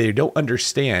they don't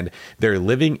understand they're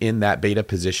living in that beta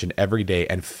position every day.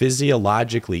 And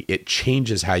physiologically, it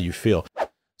changes how you feel.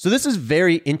 So this is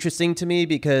very interesting to me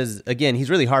because, again,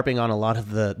 he's really harping on a lot of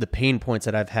the pain points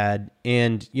that I've had.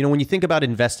 And, when you think about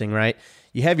investing, right,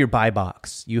 you have your buy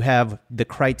box. You have the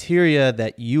criteria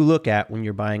that you look at when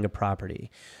you're buying a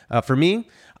property. For me,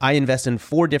 I invest in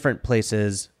 4 different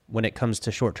places when it comes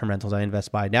to short-term rentals. I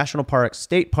invest by national parks,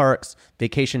 state parks,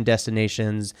 vacation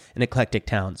destinations, and eclectic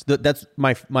towns. That's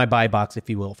my buy box, if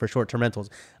you will, for short-term rentals.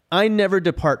 I never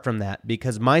depart from that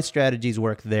because my strategies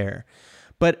work there.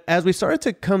 But as we started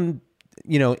to come,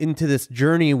 into this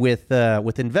journey with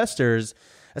investors,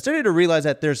 I started to realize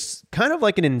that there's kind of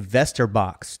like an investor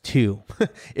box too,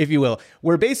 if you will,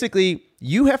 where basically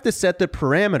you have to set the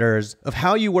parameters of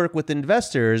how you work with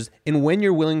investors and when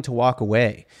you're willing to walk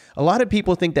away. A lot of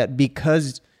people think that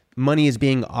because money is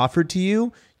being offered to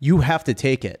you, you have to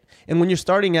take it. And when you're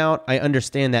starting out, I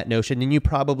understand that notion, and you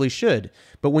probably should.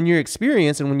 But when you're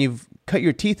experienced and when you've cut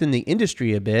your teeth in the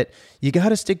industry a bit, you got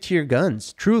to stick to your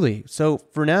guns, truly. So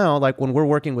for now, like when we're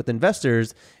working with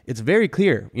investors, it's very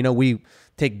clear. We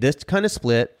take this kind of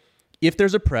split. If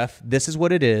there's a pref, this is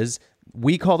what it is.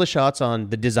 We call the shots on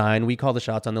the design. We call the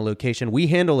shots on the location. We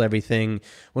handle everything.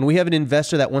 When we have an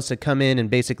investor that wants to come in and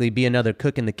basically be another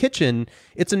cook in the kitchen,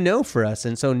 it's a no for us.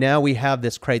 And so now we have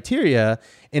this criteria.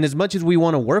 And as much as we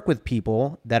want to work with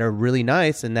people that are really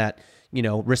nice and that,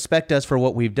 respect us for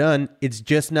what we've done, it's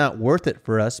just not worth it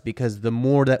for us because the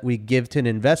more that we give to an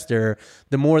investor,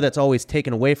 the more that's always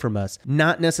taken away from us.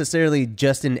 Not necessarily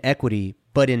just in equity,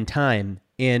 but in time.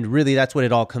 And really, that's what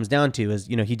it all comes down to is,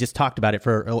 he just talked about it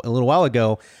for a little while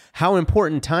ago, how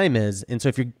important time is. And so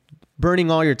if you're burning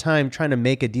all your time trying to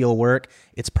make a deal work,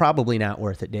 it's probably not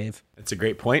worth it, Dave. That's a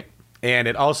great point. And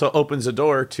it also opens the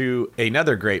door to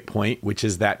another great point, which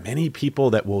is that many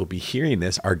people that will be hearing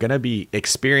this are going to be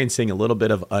experiencing a little bit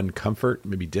of uncomfort,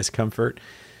 maybe discomfort,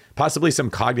 possibly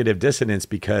some cognitive dissonance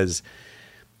because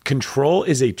control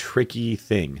is a tricky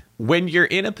thing. When you're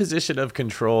in a position of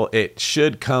control, it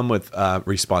should come with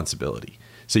responsibility.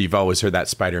 So you've always heard that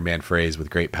Spider-Man phrase, with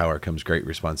great power comes great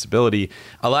responsibility.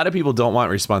 A lot of people don't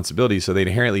want responsibility, so they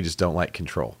inherently just don't like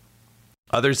control.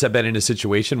 Others have been in a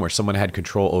situation where someone had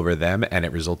control over them and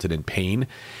it resulted in pain.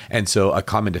 And so a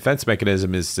common defense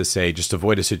mechanism is to say, just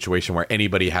avoid a situation where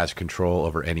anybody has control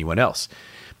over anyone else.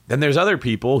 Then there's other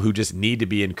people who just need to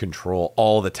be in control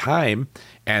all the time.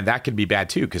 And that can be bad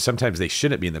too, because sometimes they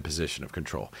shouldn't be in the position of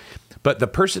control. But the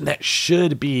person that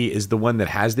should be is the one that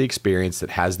has the experience,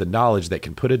 that has the knowledge, that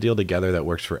can put a deal together that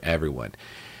works for everyone.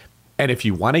 And if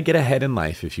you want to get ahead in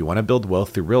life, if you want to build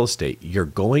wealth through real estate, you're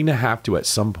going to have to at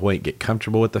some point get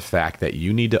comfortable with the fact that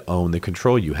you need to own the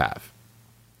control you have.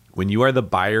 When you are the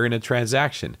buyer in a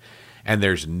transaction and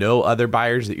there's no other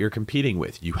buyers that you're competing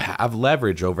with, you have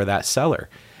leverage over that seller.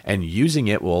 And using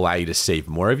it will allow you to save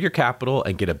more of your capital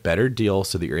and get a better deal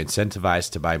so that you're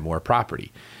incentivized to buy more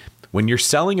property. When you're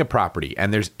selling a property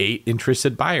and there's 8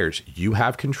 interested buyers, you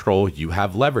have control, you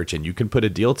have leverage, and you can put a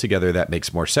deal together that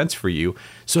makes more sense for you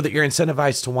so that you're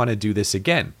incentivized to want to do this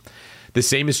again. The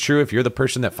same is true if you're the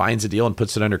person that finds a deal and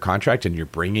puts it under contract and you're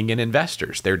bringing in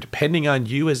investors. They're depending on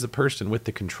you as the person with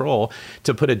the control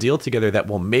to put a deal together that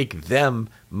will make them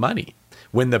money.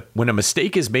 When a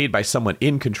mistake is made by someone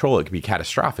in control, it can be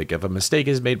catastrophic. If a mistake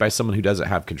is made by someone who doesn't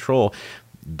have control,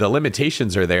 the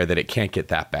limitations are there that it can't get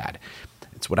that bad.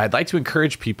 It's what I'd like to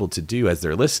encourage people to do as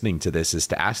they're listening to this is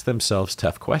to ask themselves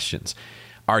tough questions.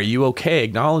 Are you okay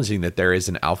acknowledging that there is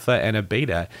an alpha and a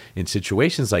beta in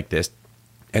situations like this?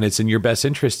 And it's in your best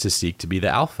interest to seek to be the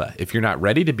alpha. If you're not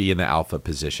ready to be in the alpha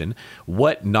position,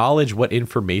 what knowledge, what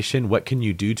information, what can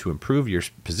you do to improve your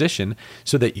position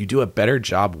so that you do a better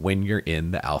job when you're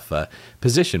in the alpha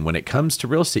position? When it comes to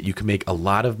real estate, you can make a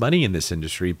lot of money in this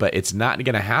industry, but it's not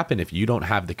going to happen if you don't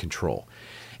have the control.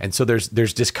 And so there's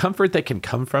discomfort that can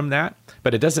come from that,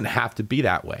 but it doesn't have to be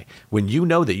that way. When you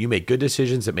know that you make good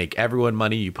decisions that make everyone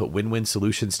money, you put win-win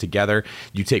solutions together,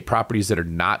 you take properties that are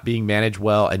not being managed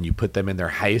well and you put them in their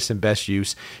highest and best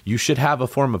use, you should have a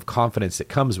form of confidence that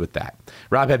comes with that.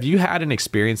 Rob, have you had an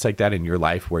experience like that in your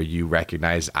life where you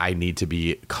recognize I need to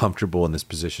be comfortable in this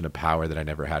position of power that I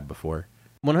never had before?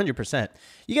 100%.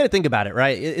 You got to think about it,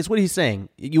 right? It's what he's saying.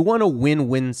 You want a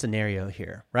win-win scenario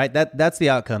here, right? That's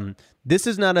the outcome.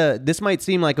 This might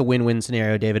seem like a win-win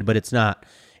scenario, David, but it's not.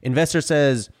 Investor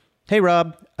says, "Hey,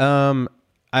 Rob, I'm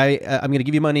going to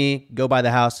give you money. Go buy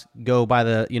the house. Go buy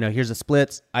the, here's the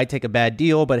splits. I take a bad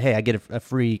deal, but hey, I get a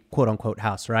free quote unquote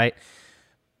house, right?"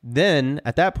 Then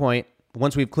at that point,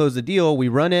 once we've closed the deal, we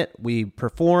run it, we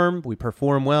perform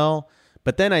well.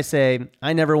 But then I say,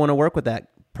 I never want to work with that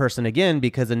person again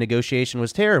because the negotiation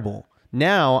was terrible.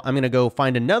 Now I'm going to go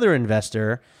find another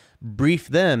investor, brief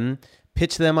them,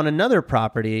 pitch them on another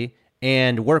property,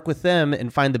 and work with them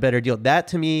and find the better deal. That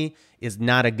to me is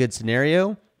not a good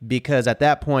scenario because at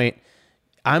that point,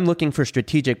 I'm looking for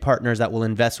strategic partners that will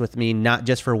invest with me, not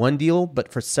just for one deal,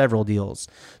 but for several deals.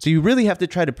 So you really have to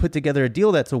try to put together a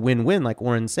deal that's a win-win, like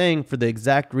Warren's saying, for the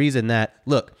exact reason that,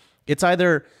 look, it's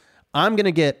either I'm going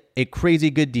to get a crazy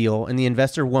good deal and the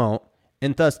investor won't.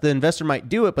 And thus the investor might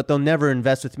do it, but they'll never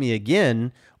invest with me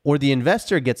again. Or the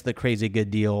investor gets the crazy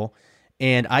good deal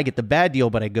and I get the bad deal,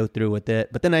 but I go through with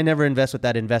it. But then I never invest with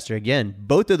that investor again.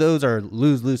 Both of those are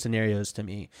lose-lose scenarios to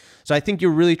me. So I think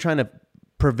you're really trying to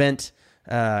prevent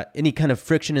any kind of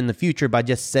friction in the future by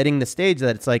just setting the stage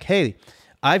that it's like, hey,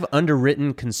 I've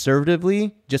underwritten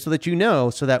conservatively, just so that you know,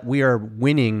 so that we are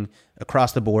winning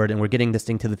across the board and we're getting this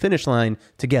thing to the finish line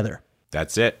together.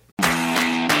 That's it.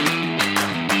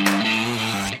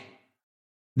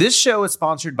 This show is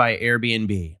sponsored by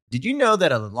Airbnb. Did you know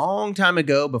that a long time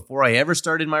ago, before I ever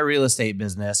started my real estate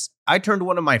business, I turned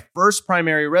one of my first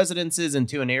primary residences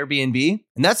into an Airbnb?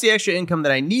 And that's the extra income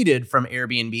that I needed from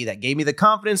Airbnb that gave me the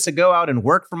confidence to go out and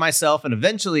work for myself and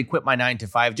eventually quit my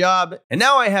 9-to-5 job. And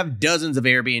now I have dozens of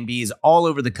Airbnbs all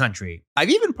over the country. I've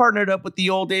even partnered up with the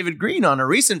old David Green on a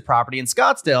recent property in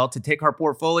Scottsdale to take our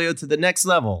portfolio to the next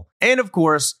level. And of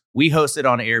course, we host it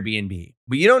on Airbnb.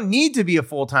 But you don't need to be a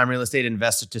full-time real estate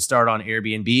investor to start on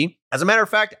Airbnb. As a matter of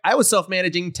fact, I was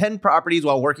self-managing 10 properties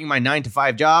while working my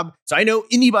 9-to-5 job, so I know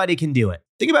anybody can do it.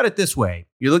 Think about it this way.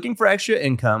 You're looking for extra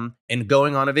income and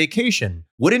going on a vacation.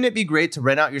 Wouldn't it be great to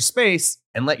rent out your space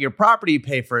and let your property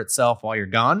pay for itself while you're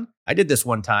gone? I did this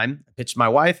one time. I pitched my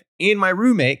wife and my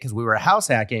roommate, because we were house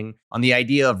hacking, on the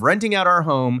idea of renting out our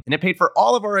home, and it paid for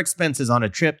all of our expenses on a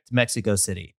trip to Mexico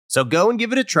City. So go and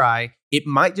give it a try. It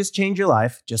might just change your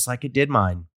life, just like it did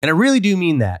mine. And I really do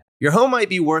mean that. Your home might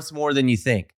be worth more than you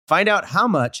think. Find out how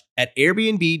much at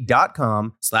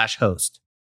airbnb.com/host.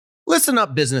 Listen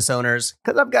up, business owners,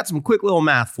 because I've got some quick little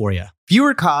math for you.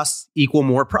 Fewer costs equal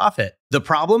more profit. The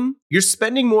problem? You're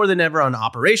spending more than ever on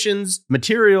operations,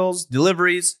 materials,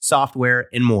 deliveries, software,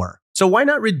 and more. So why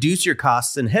not reduce your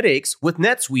costs and headaches with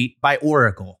NetSuite by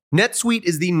Oracle? NetSuite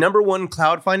is the #1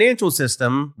 cloud financial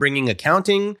system, bringing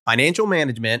accounting, financial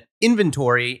management,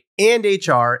 inventory, and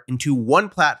HR into one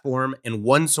platform and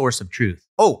one source of truth.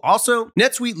 Oh, also,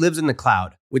 NetSuite lives in the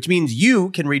cloud, which means you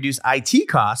can reduce IT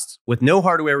costs with no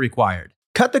hardware required.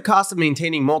 Cut the cost of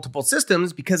maintaining multiple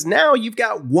systems because now you've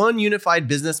got one unified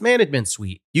business management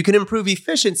suite. You can improve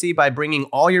efficiency by bringing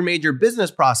all your major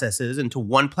business processes into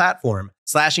one platform,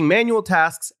 slashing manual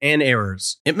tasks and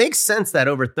errors. It makes sense that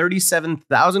over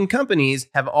 37,000 companies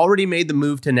have already made the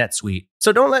move to NetSuite.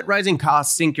 So don't let rising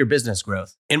costs sink your business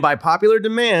growth. And by popular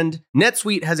demand,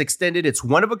 NetSuite has extended its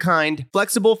one-of-a-kind,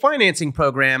 flexible financing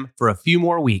program for a few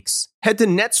more weeks. Head to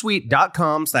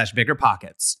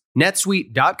netsuite.com/biggerpockets.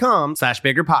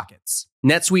 netsuite.com/biggerpockets.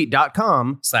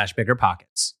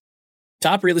 netsuite.com/biggerpockets.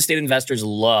 Top real estate investors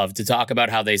love to talk about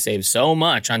how they save so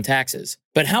much on taxes.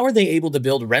 But how are they able to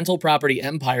build rental property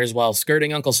empires while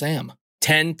skirting Uncle Sam?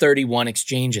 1031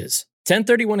 exchanges.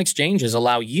 1031 exchanges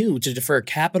allow you to defer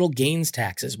capital gains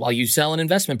taxes while you sell an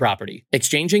investment property,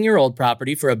 exchanging your old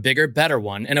property for a bigger, better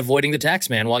one and avoiding the tax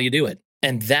man while you do it.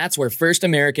 And that's where First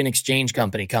American Exchange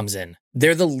Company comes in.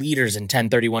 They're the leaders in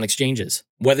 1031 exchanges.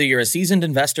 Whether you're a seasoned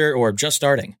investor or just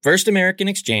starting, First American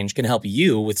Exchange can help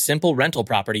you with simple rental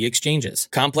property exchanges,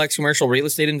 complex commercial real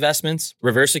estate investments,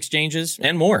 reverse exchanges,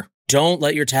 and more. Don't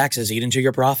let your taxes eat into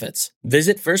your profits.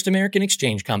 Visit First American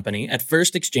Exchange Company at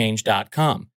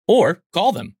firstexchange.com or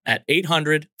call them at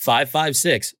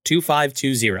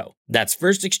 800-556-2520. That's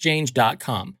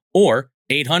firstexchange.com or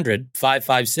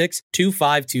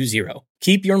 800-556-2520.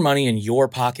 Keep your money in your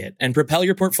pocket and propel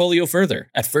your portfolio further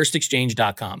at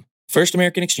firstexchange.com. First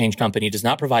American Exchange Company does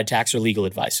not provide tax or legal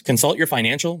advice. Consult your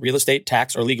financial, real estate,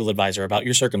 tax, or legal advisor about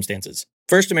your circumstances.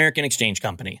 First American Exchange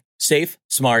Company. Safe,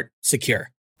 smart, secure.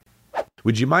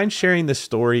 Would you mind sharing the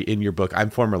story in your book? I'm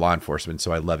former law enforcement,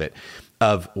 so I love it,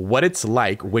 of what it's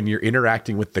like when you're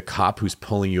interacting with the cop who's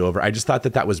pulling you over. I just thought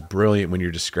that was brilliant when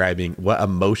you're describing what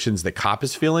emotions the cop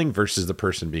is feeling versus the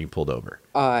person being pulled over.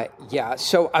 Yeah.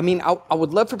 So, I mean, I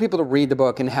would love for people to read the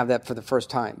book and have that for the first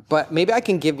time, but maybe I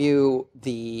can give you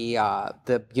the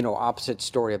opposite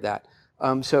story of that.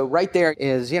 So right there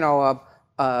is, what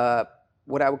I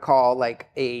would call like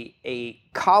a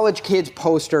college kid's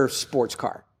poster sports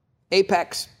car.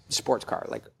 Apex sports car.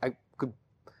 Like I could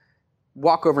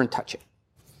walk over and touch it.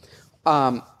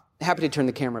 Happy to turn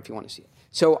the camera if you want to see it.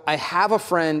 So I have a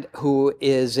friend who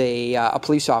is a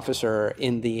police officer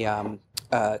in the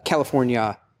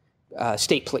California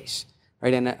State Police,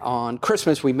 right? And on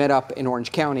Christmas we met up in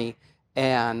Orange County,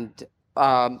 and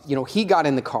he got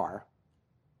in the car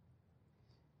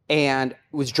and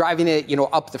was driving it,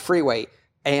 up the freeway.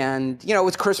 And, it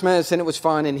was Christmas and it was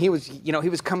fun. And he was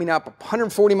coming up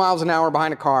 140 miles an hour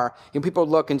behind a car. People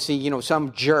would look and see,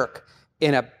 some jerk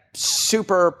in a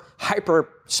super hyper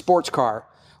sports car,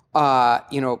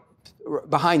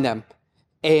 behind them.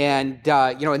 And,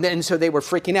 and then so they were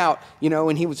freaking out,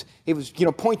 and he was,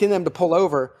 pointing them to pull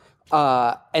over.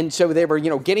 And so they were,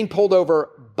 getting pulled over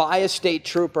by a state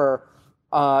trooper,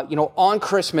 on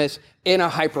Christmas in a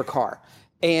hypercar.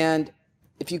 And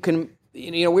if you can,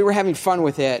 we were having fun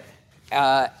with it.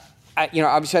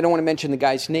 Obviously I don't want to mention the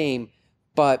guy's name,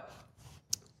 but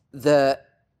the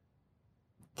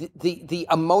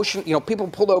emotion, people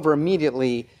pulled over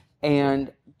immediately,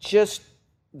 and just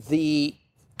the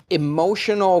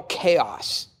emotional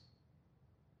chaos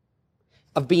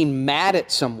of being mad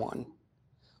at someone,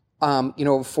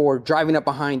 for driving up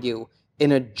behind you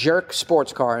in a jerk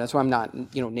sports car. That's why I'm not,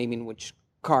 naming which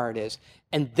car it is.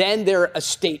 And then they're a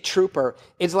state trooper.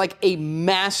 It's like a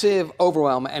massive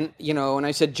overwhelm. And, and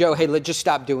I said, Joe, hey, let's just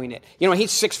stop doing it.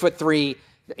 He's 6'3"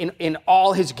 in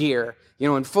all his gear,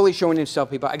 and fully showing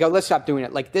himself people. I go, let's stop doing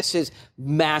it. Like, this is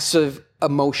massive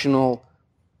emotional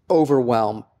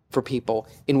overwhelm for people,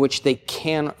 in which they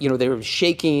can, they're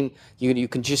shaking. You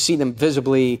can just see them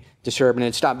visibly disturbed, and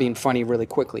it stopped being funny really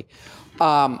quickly.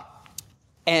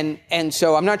 And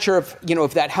so I'm not sure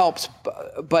if that helps,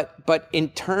 but in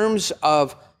terms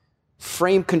of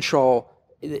frame control,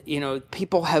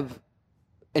 people have,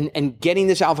 and getting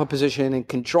this alpha position and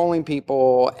controlling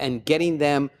people and getting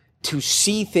them to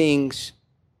see things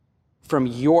from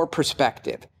your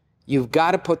perspective, you've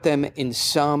got to put them in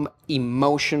some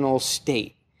emotional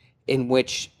state in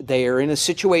which they are in a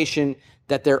situation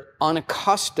that they're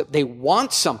unaccustomed, they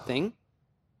want something,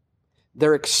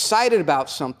 they're excited about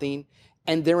something,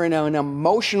 and they're in an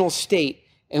emotional state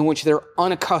in which they're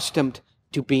unaccustomed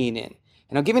to being in.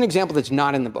 And I'll give you an example that's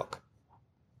not in the book,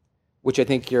 which I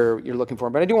think you're looking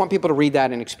for, but I do want people to read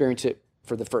that and experience it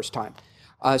for the first time.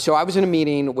 So I was in a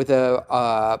meeting with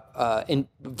a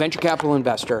venture capital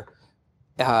investor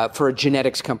for a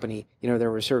genetics company.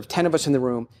 There were sort of 10 of us in the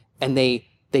room, and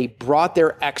they brought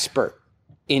their expert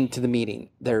into the meeting,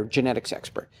 their genetics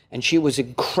expert. And she was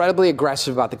incredibly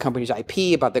aggressive about the company's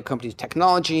IP, about the company's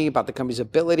technology, about the company's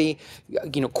ability,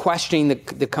 questioning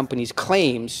the company's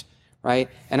claims, right?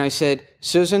 And I said,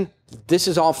 Susan, this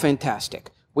is all fantastic.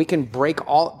 We can break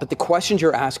all, but the questions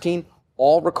you're asking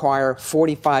all require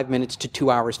 45 minutes to 2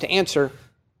 hours to answer,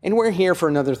 and we're here for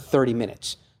another 30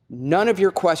 minutes. None of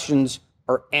your questions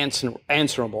are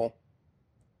answerable.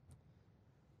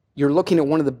 You're looking at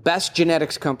one of the best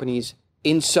genetics companies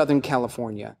in Southern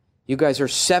California. You guys are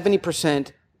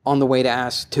 70% on the way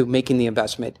to making the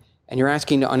investment, and you're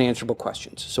asking unanswerable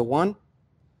questions. So one,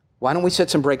 why don't we set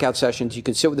some breakout sessions? You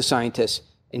can sit with the scientists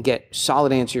and get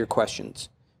solid answer to your questions.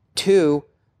 Two,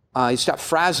 you stop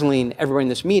frazzling everybody in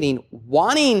this meeting,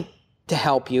 wanting to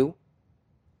help you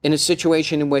in a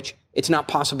situation in which it's not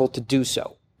possible to do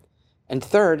so. And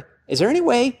third, is there any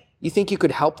way you think you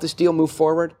could help this deal move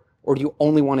forward, or do you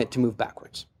only want it to move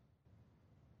backwards?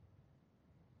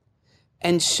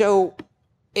 And so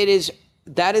that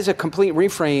is a complete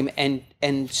reframe.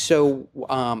 And so,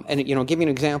 give you an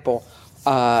example.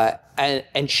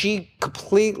 And she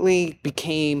completely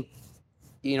became,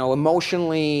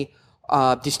 emotionally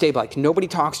destabilized. Nobody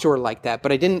talks to her like that,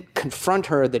 but I didn't confront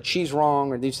her that she's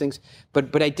wrong or these things.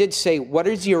 But I did say, what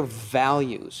is your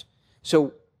values?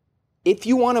 So if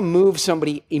you want to move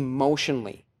somebody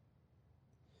emotionally,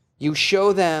 you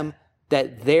show them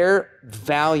that their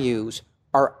values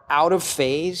are out of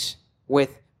phase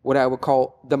with what I would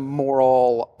call the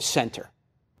moral center.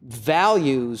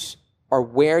 Values are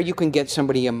where you can get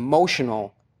somebody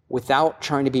emotional without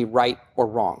trying to be right or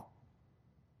wrong.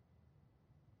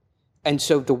 And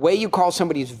so the way you call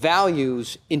somebody's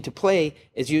values into play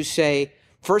is you say,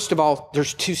 first of all,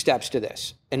 there's 2 steps to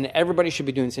this, and everybody should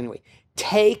be doing this anyway.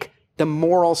 Take the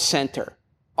moral center,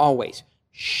 always.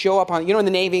 Show up on, in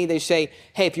the Navy, they say,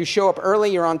 hey, if you show up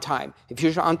early, you're on time. If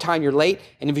you're on time, you're late.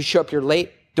 And if you show up, you're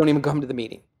late, don't even come to the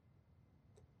meeting.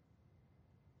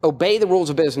 Obey the rules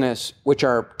of business, which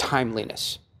are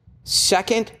timeliness.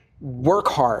 Second, work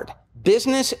hard.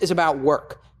 Business is about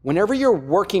work. Whenever you're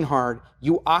working hard,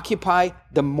 you occupy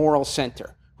the moral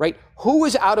center, right? Who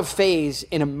is out of phase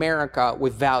in America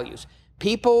with values?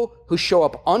 People who show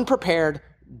up unprepared,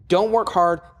 don't work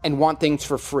hard, and want things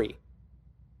for free.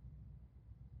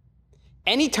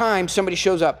 Anytime somebody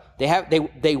shows up,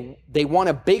 they want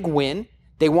a big win.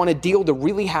 They want a deal to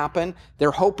really happen.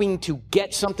 They're hoping to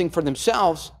get something for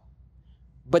themselves,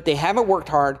 but they haven't worked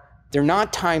hard. They're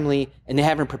not timely, and they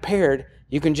haven't prepared.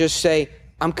 You can just say,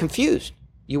 I'm confused.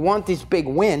 You want this big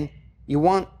win. You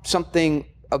want something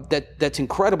that's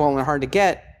incredible and hard to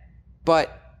get,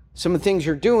 but some of the things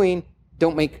you're doing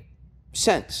don't make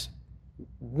sense.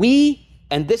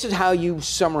 And this is how you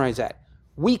summarize that.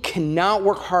 We cannot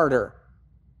work harder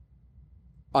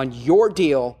on your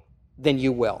deal than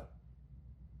you will.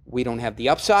 We don't have the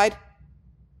upside.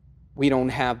 We don't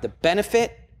have the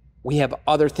benefit. We have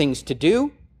other things to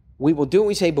do. We will do what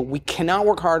we say, but we cannot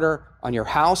work harder on your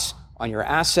house, on your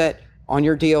asset, on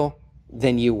your deal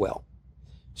than you will.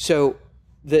 So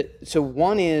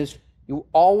one is you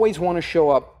always want to show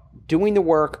up doing the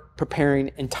work, preparing,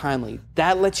 and timely.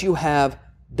 That lets you have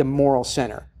the moral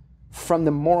center. From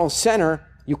the moral center,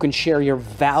 you can share your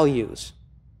values.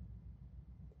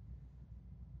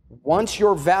 Once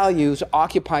your values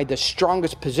occupy the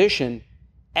strongest position,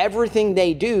 everything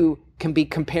they do can be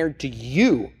compared to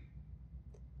you,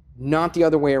 not the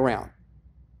other way around.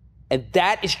 And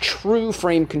that is true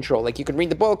frame control. Like, you can read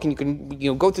the book and you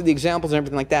can go through the examples and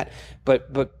everything like that. But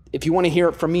if you want to hear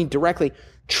it from me directly,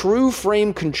 true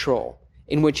frame control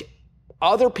in which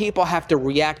other people have to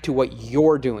react to what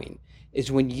you're doing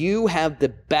is when you have the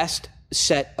best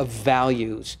set of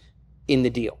values in the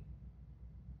deal.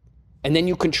 And then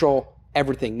you control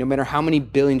everything, no matter how many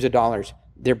billions of dollars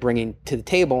they're bringing to the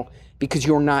table, because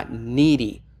you're not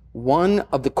needy. One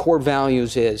of the core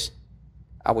values is,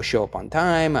 I will show up on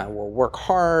time, I will work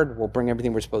hard, we'll bring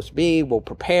everything we're supposed to be, we'll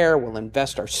prepare, we'll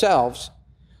invest ourselves,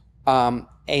 but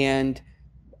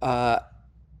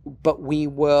we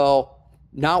will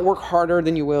not work harder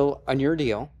than you will on your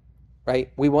deal,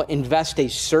 right? We will invest a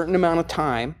certain amount of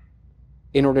time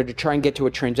in order to try and get to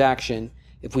a transaction.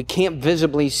 If we can't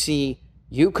visibly see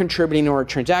you contributing or a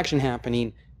transaction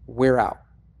happening, we're out.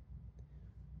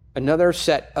 Another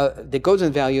set that goes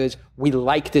in value is, we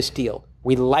like this deal.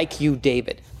 We like you,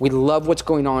 David. We love what's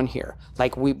going on here.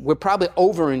 Like, we're probably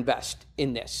overinvest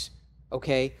in this,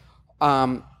 okay?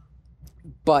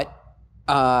 But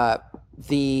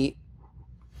it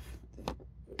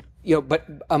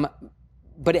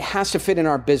it has to fit in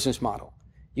our business model.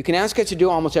 You can ask us to do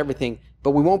almost everything,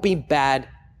 but we won't be bad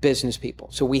business people.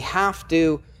 So we have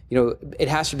to, it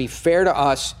has to be fair to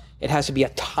us. It has to be a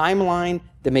timeline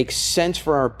that makes sense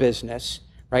for our business,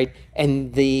 right?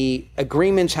 And the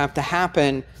agreements have to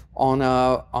happen on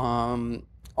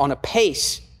a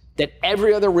pace that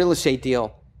every other real estate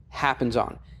deal happens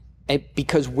on,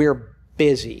 because we're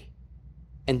busy.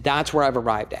 And that's where I've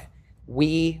arrived at.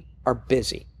 We are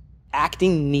busy.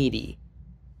 Acting needy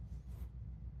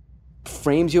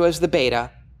frames you as the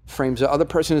beta, frames the other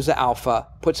person as the alpha,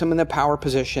 puts them in the power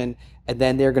position, and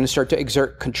then they're going to start to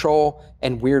exert control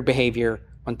and weird behavior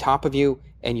on top of you,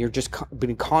 and you're just going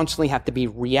to constantly have to be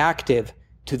reactive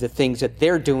to the things that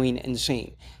they're doing and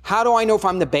saying. How do I know if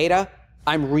I'm the beta?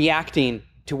 I'm reacting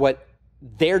to what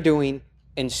they're doing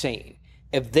and saying.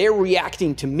 If they're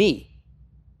reacting to me,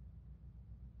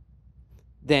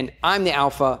 then I'm the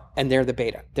alpha and they're the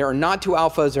beta. There are not two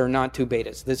alphas, there are not two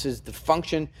betas. This is the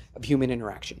function of human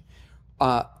interaction.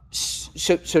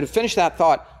 So to finish that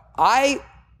thought, I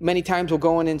many times will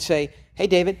go in and say, hey,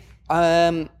 David,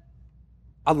 I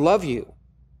love you.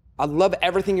 I love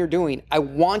everything you're doing. I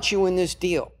want you in this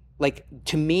deal. Like,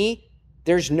 to me,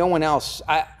 there's no one else.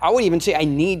 I would even say I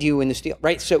need you in this deal,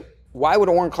 right? So why would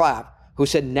Oren Clapp, who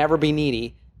said never be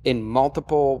needy in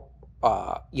multiple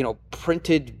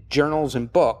printed journals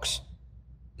and books,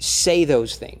 say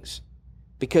those things?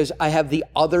 Because I have the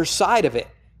other side of it,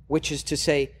 which is to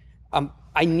say,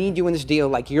 I need you in this deal.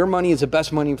 Like, your money is the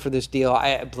best money for this deal.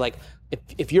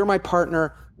 If you're my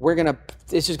partner,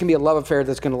 this is gonna be a love affair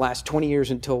that's gonna last 20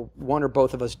 years until one or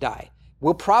both of us die.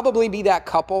 We'll probably be that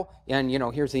couple, and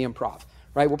here's the improv,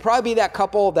 right? We'll probably be that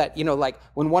couple that,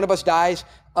 when one of us dies,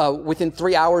 within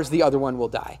 3 hours, the other one will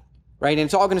die, right? And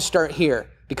it's all gonna start here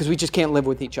because we just can't live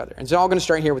with each other. And it's all gonna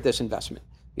start here with this investment.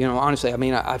 Honestly,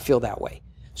 I feel that way.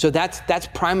 So that's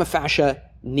prima facie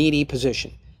needy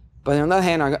position. But on the other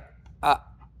hand,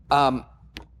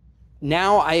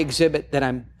 now I exhibit that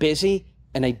I'm busy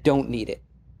and I don't need it,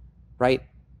 right?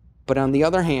 But on the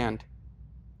other hand,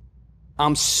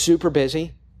 I'm super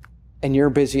busy and you're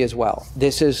busy as well.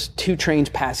 This is two trains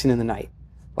passing in the night.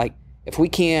 Like, if we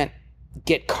can't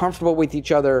get comfortable with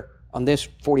each other on this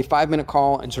 45-minute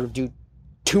call and sort of do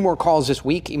 2 more calls this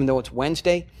week, even though it's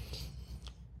Wednesday,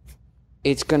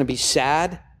 it's going to be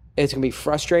sad. It's going to be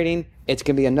frustrating. It's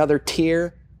going to be another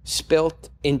tear spilt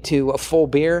into a full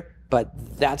beer, but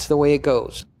that's the way it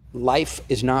goes. Life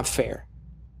is not fair.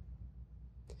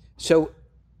 So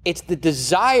it's the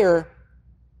desire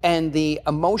and the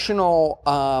emotional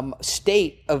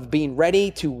state of being ready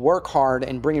to work hard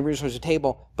and bringing resources to the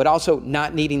table, but also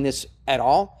not needing this at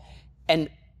all.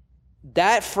 And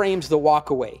that frames the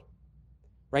walk away,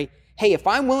 right? Hey, if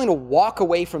I'm willing to walk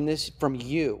away from this, from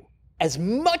you, as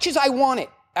much as I want it,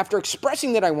 after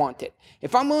expressing that I want it,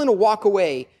 if I'm willing to walk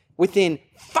away within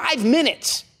 5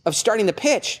 minutes of starting the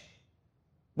pitch,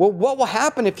 well, what will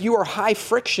happen if you are high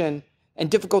friction and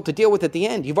difficult to deal with at the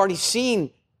end? You've already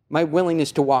seen my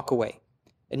willingness to walk away.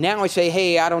 And now I say,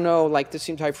 hey, I don't know, like this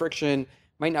seems high friction,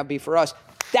 might not be for us.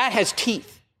 That has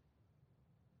teeth.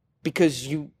 Because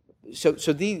so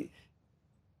the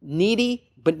needy,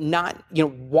 but not,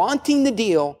 wanting the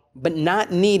deal, but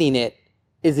not needing it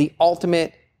is the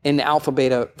ultimate in alpha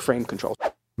beta frame control.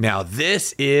 Now,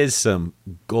 this is some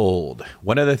gold.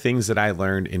 One of the things that I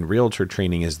learned in realtor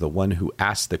training is the one who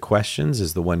asks the questions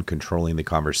is the one controlling the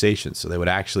conversation. So they would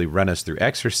actually run us through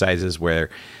exercises where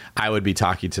I would be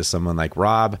talking to someone like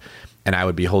Rob, and I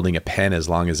would be holding a pen as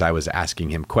long as I was asking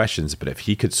him questions. But if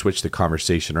he could switch the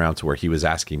conversation around to where he was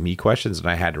asking me questions and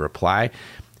I had to reply,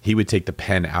 he would take the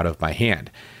pen out of my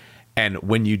hand. And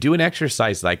when you do an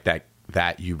exercise like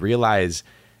that you realize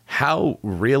how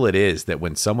real it is that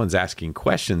when someone's asking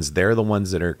questions, they're the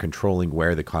ones that are controlling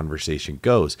where the conversation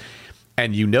goes.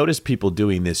 And you notice people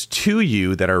doing this to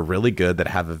you that are really good, that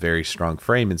have a very strong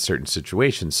frame in certain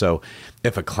situations. So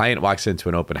if a client walks into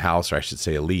an open house, or I should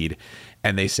say a lead,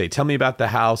 and they say, tell me about the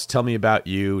house, tell me about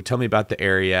you, tell me about the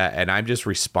area, and I'm just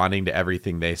responding to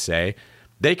everything they say,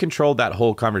 they controlled that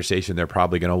whole conversation. They're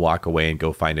probably going to walk away and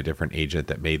go find a different agent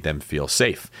that made them feel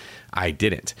safe. I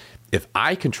didn't. If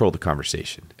I control the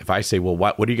conversation, if I say, well,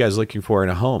 what are you guys looking for in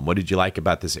a home? What did you like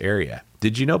about this area?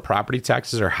 Did you know property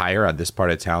taxes are higher on this part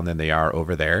of town than they are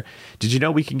over there? Did you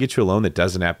know we can get you a loan that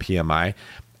doesn't have PMI?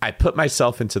 I put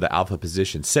myself into the alpha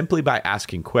position simply by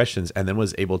asking questions, and then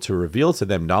was able to reveal to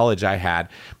them knowledge I had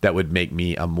that would make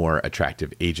me a more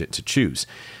attractive agent to choose.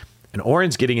 And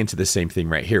Oren's getting into the same thing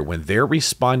right here. When they're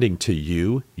responding to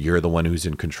you, you're the one who's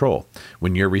in control.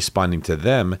 When you're responding to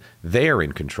them, they are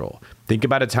in control. Think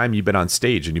about a time you've been on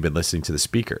stage and you've been listening to the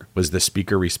speaker. Was the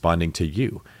speaker responding to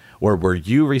you? Or were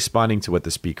you responding to what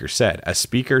the speaker said? A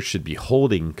speaker should be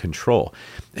holding control.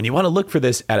 And you want to look for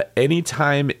this at any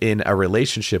time in a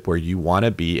relationship where you want to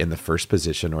be in the first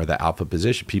position or the alpha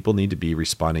position. People need to be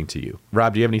responding to you.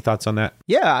 Rob, do you have any thoughts on that?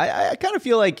 Yeah, I kind of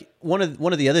feel like one of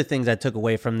the other things I took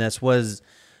away from this was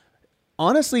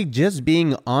honestly just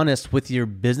being honest with your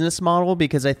business model,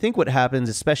 because I think what happens,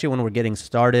 especially when we're getting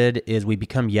started, is we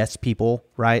become yes people,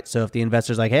 right? So if the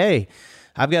investor's like, hey,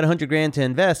 I've got $100,000 to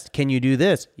invest. Can you do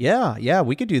this? Yeah,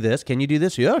 we could do this. Can you do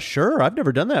this? Yeah, sure. I've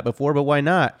never done that before, but why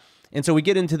not? And so we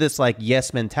get into this like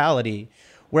yes mentality.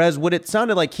 Whereas what it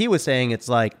sounded like he was saying, it's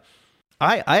like,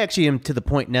 I actually am to the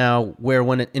point now where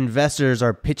when investors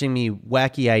are pitching me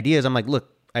wacky ideas, I'm like, look,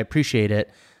 I appreciate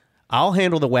it. I'll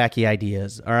handle the wacky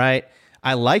ideas. All right.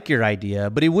 I like your idea,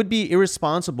 but it would be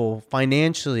irresponsible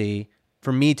financially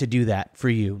for me to do that for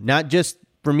you. Not just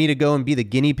for me to go and be the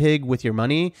guinea pig with your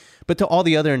money, but to all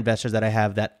the other investors that I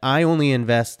have that I only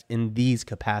invest in these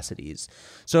capacities.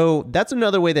 So that's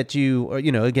another way that you,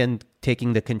 again,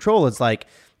 taking the control is like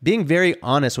being very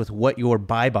honest with what your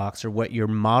buy box or what your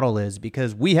model is,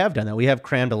 because we have done that. We have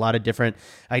crammed a lot of different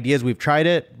ideas. We've tried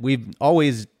it. We've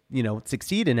always,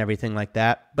 succeed in everything like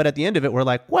that. But at the end of it, we're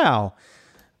like, wow,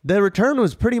 the return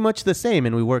was pretty much the same,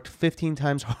 and we worked 15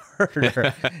 times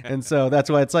harder. And so that's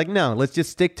why it's like, no, let's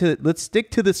stick to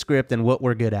the script and what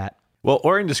we're good at. Well,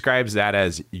 Oren describes that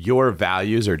as your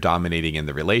values are dominating in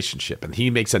the relationship. And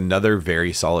he makes another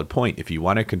very solid point. If you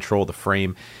want to control the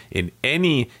frame in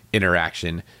any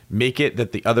interaction, make it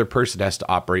that the other person has to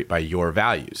operate by your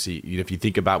values. If you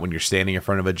think about when you're standing in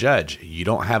front of a judge, you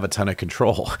don't have a ton of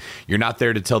control. You're not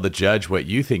there to tell the judge what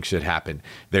you think should happen.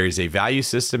 There is a value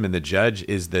system, and the judge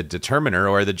is the determiner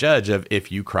or the judge of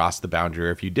if you crossed the boundary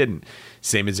or if you didn't.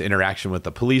 Same as interaction with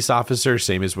a police officer,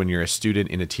 same as when you're a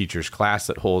student in a teacher's class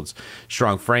that holds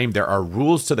strong frame. There are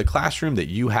rules to the classroom that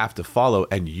you have to follow,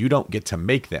 and you don't get to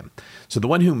make them. So the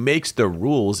one who makes the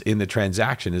rules in the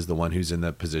transaction is the one who's in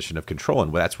the position of control,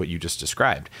 and that's what you just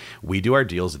described. We do our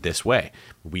deals this way.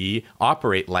 We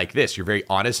operate like this. You're very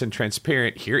honest and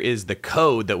transparent. Here is the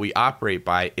code that we operate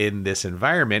by in this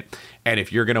environment, and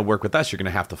if you're going to work with us, you're going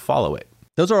to have to follow it.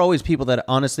 Those are always people that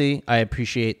honestly I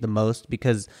appreciate the most,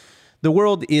 because the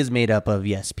world is made up of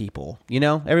yes people.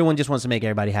 Everyone just wants to make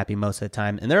everybody happy most of the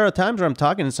time. And there are times where I'm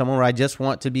talking to someone where I just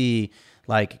want to be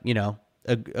like,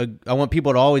 I want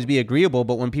people to always be agreeable.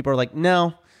 But when people are like,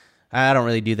 no, I don't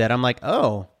really do that, I'm like,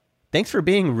 oh, thanks for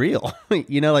being real.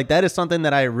 That is something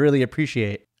that I really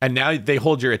appreciate. And now they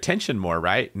hold your attention more,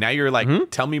 right? Now you're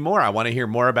like, Tell me more. I want to hear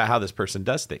more about how this person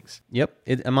does things. Yep.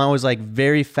 I'm always like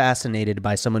very fascinated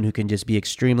by someone who can just be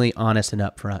extremely honest and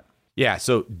upfront. Yeah,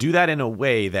 so do that in a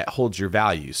way that holds your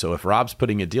value. So if Rob's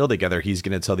putting a deal together, he's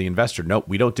going to tell the investor, nope,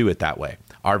 we don't do it that way.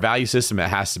 Our value system, it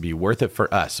has to be worth it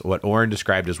for us. What Oren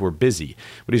described as we're busy.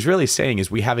 What he's really saying is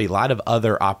we have a lot of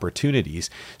other opportunities.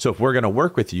 So if we're going to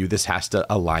work with you, this has to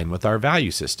align with our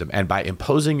value system. And by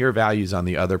imposing your values on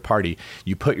the other party,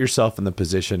 you put yourself in the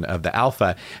position of the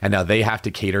alpha, and now they have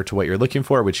to cater to what you're looking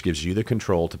for, which gives you the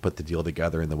control to put the deal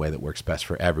together in the way that works best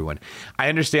for everyone. I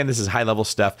understand this is high level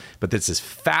stuff, but this is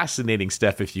fascinating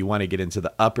stuff if you want to get into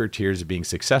the upper tiers of being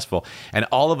successful. And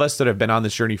all of us that have been on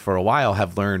this journey for a while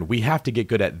have learned we have to get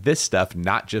good at this stuff,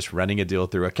 not just running a deal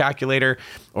through a calculator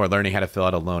or learning how to fill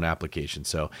out a loan application.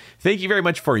 So thank you very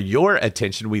much for your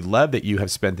attention. We love that you have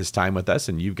spent this time with us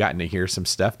and you've gotten to hear some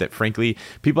stuff that frankly,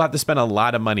 people have to spend a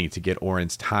lot of money to get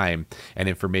Oren's time and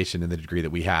information in the degree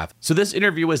that we have. So this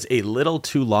interview was a little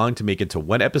too long to make into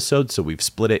one episode. So we've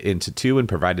split it into two and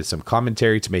provided some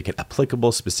commentary to make it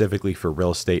applicable specifically for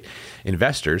real estate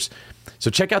investors.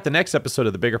 So check out the next episode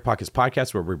of the Bigger Pockets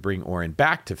podcast where we bring Oren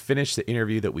back to finish the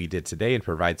interview that we did today and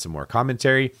provide some more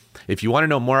commentary. If you want to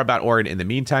know more about Oren in the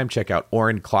meantime, check out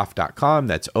orenkloff.com.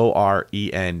 That's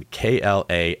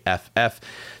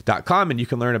ORENKLAFF.com. And you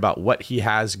can learn about what he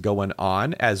has going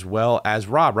on as well as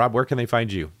Rob. Rob, where can they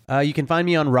find you? You can find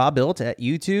me on Rob Built at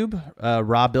YouTube,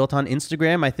 Rob Built on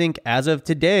Instagram. I think as of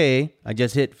today, I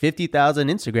just hit 50,000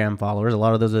 Instagram followers. A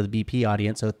lot of those are the BP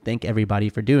audience. So thanks everybody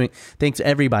for doing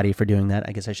that,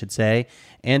 I guess I should say.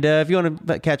 And if you want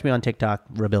to catch me on TikTok,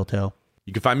 Robilto.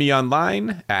 You can find me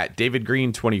online at David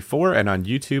Green 24 and on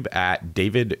YouTube at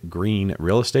David Green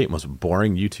Real Estate. Most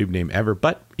boring YouTube name ever,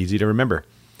 but easy to remember.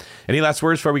 Any last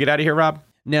words before we get out of here, Rob?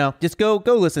 No, just go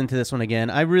listen to this one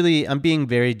again. I'm being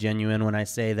very genuine when I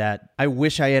say that I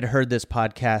wish I had heard this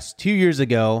podcast 2 years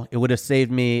ago. It would have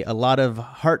saved me a lot of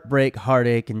heartbreak,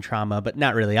 heartache, and trauma, but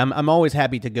not really. I'm always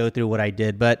happy to go through what I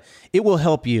did, but it will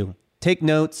help you. Take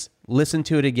notes, listen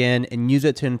to it again, and use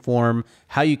it to inform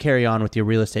how you carry on with your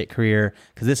real estate career,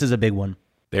 because this is a big one.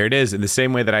 There it is. In the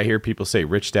same way that I hear people say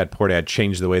Rich Dad, Poor Dad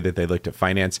changed the way that they looked at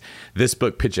finance, this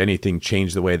book, Pitch Anything,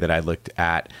 changed the way that I looked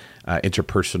at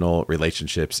interpersonal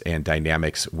relationships and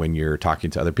dynamics when you're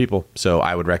talking to other people. So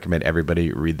I would recommend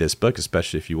everybody read this book,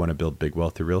 especially if you want to build big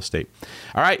wealth through real estate.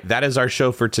 All right, that is our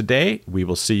show for today. We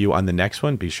will see you on the next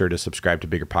one. Be sure to subscribe to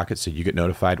Bigger Pockets so you get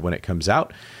notified when it comes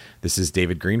out. This is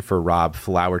David Green for Rob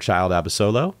Flowerchild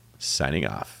Abasolo, signing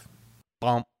off.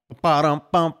 Bum, ba-dum,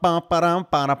 bum, bum, ba-dum,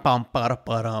 ba-dum, bum, ba-dum,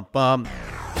 ba-dum, bum.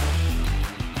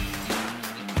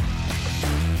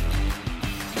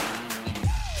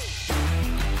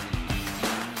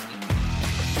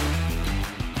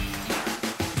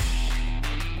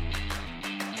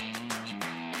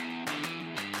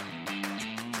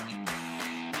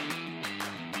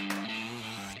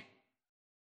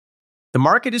 The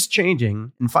market is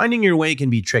changing, and finding your way can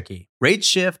be tricky. Rates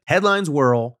shift, headlines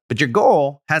whirl, but your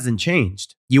goal hasn't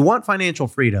changed. You want financial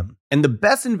freedom. And the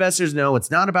best investors know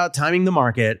it's not about timing the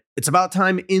market, it's about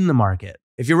time in the market.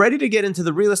 If you're ready to get into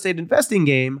the real estate investing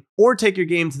game or take your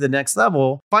game to the next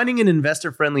level, finding an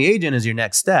investor-friendly agent is your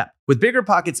next step. With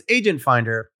BiggerPockets Agent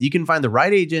Finder, you can find the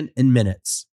right agent in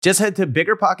minutes. Just head to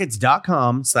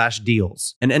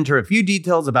biggerpockets.com/deals and enter a few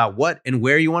details about what and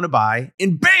where you want to buy,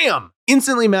 and bam!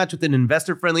 Instantly match with an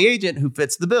investor-friendly agent who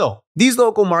fits the bill. These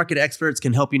local market experts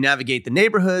can help you navigate the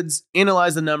neighborhoods,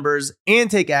 analyze the numbers,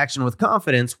 and take action with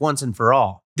confidence once and for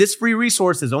all. This free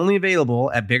resource is only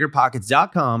available at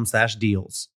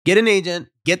biggerpockets.com/deals. Get an agent,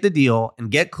 get the deal, and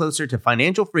get closer to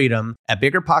financial freedom at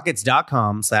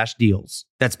biggerpockets.com/deals.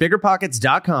 That's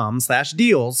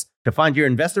biggerpockets.com/deals to find your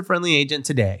investor-friendly agent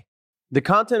today. The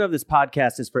content of this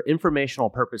podcast is for informational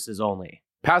purposes only.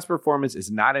 Past performance is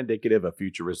not indicative of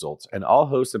future results, and all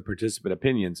host and participant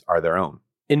opinions are their own.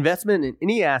 Investment in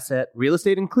any asset, real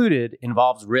estate included,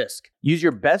 involves risk. Use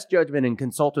your best judgment and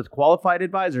consult with qualified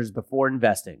advisors before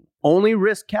investing. Only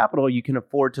risk capital you can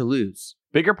afford to lose.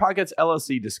 Bigger Pockets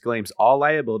LLC disclaims all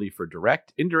liability for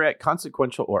direct, indirect,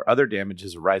 consequential, or other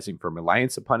damages arising from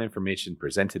reliance upon information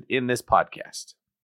presented in this podcast.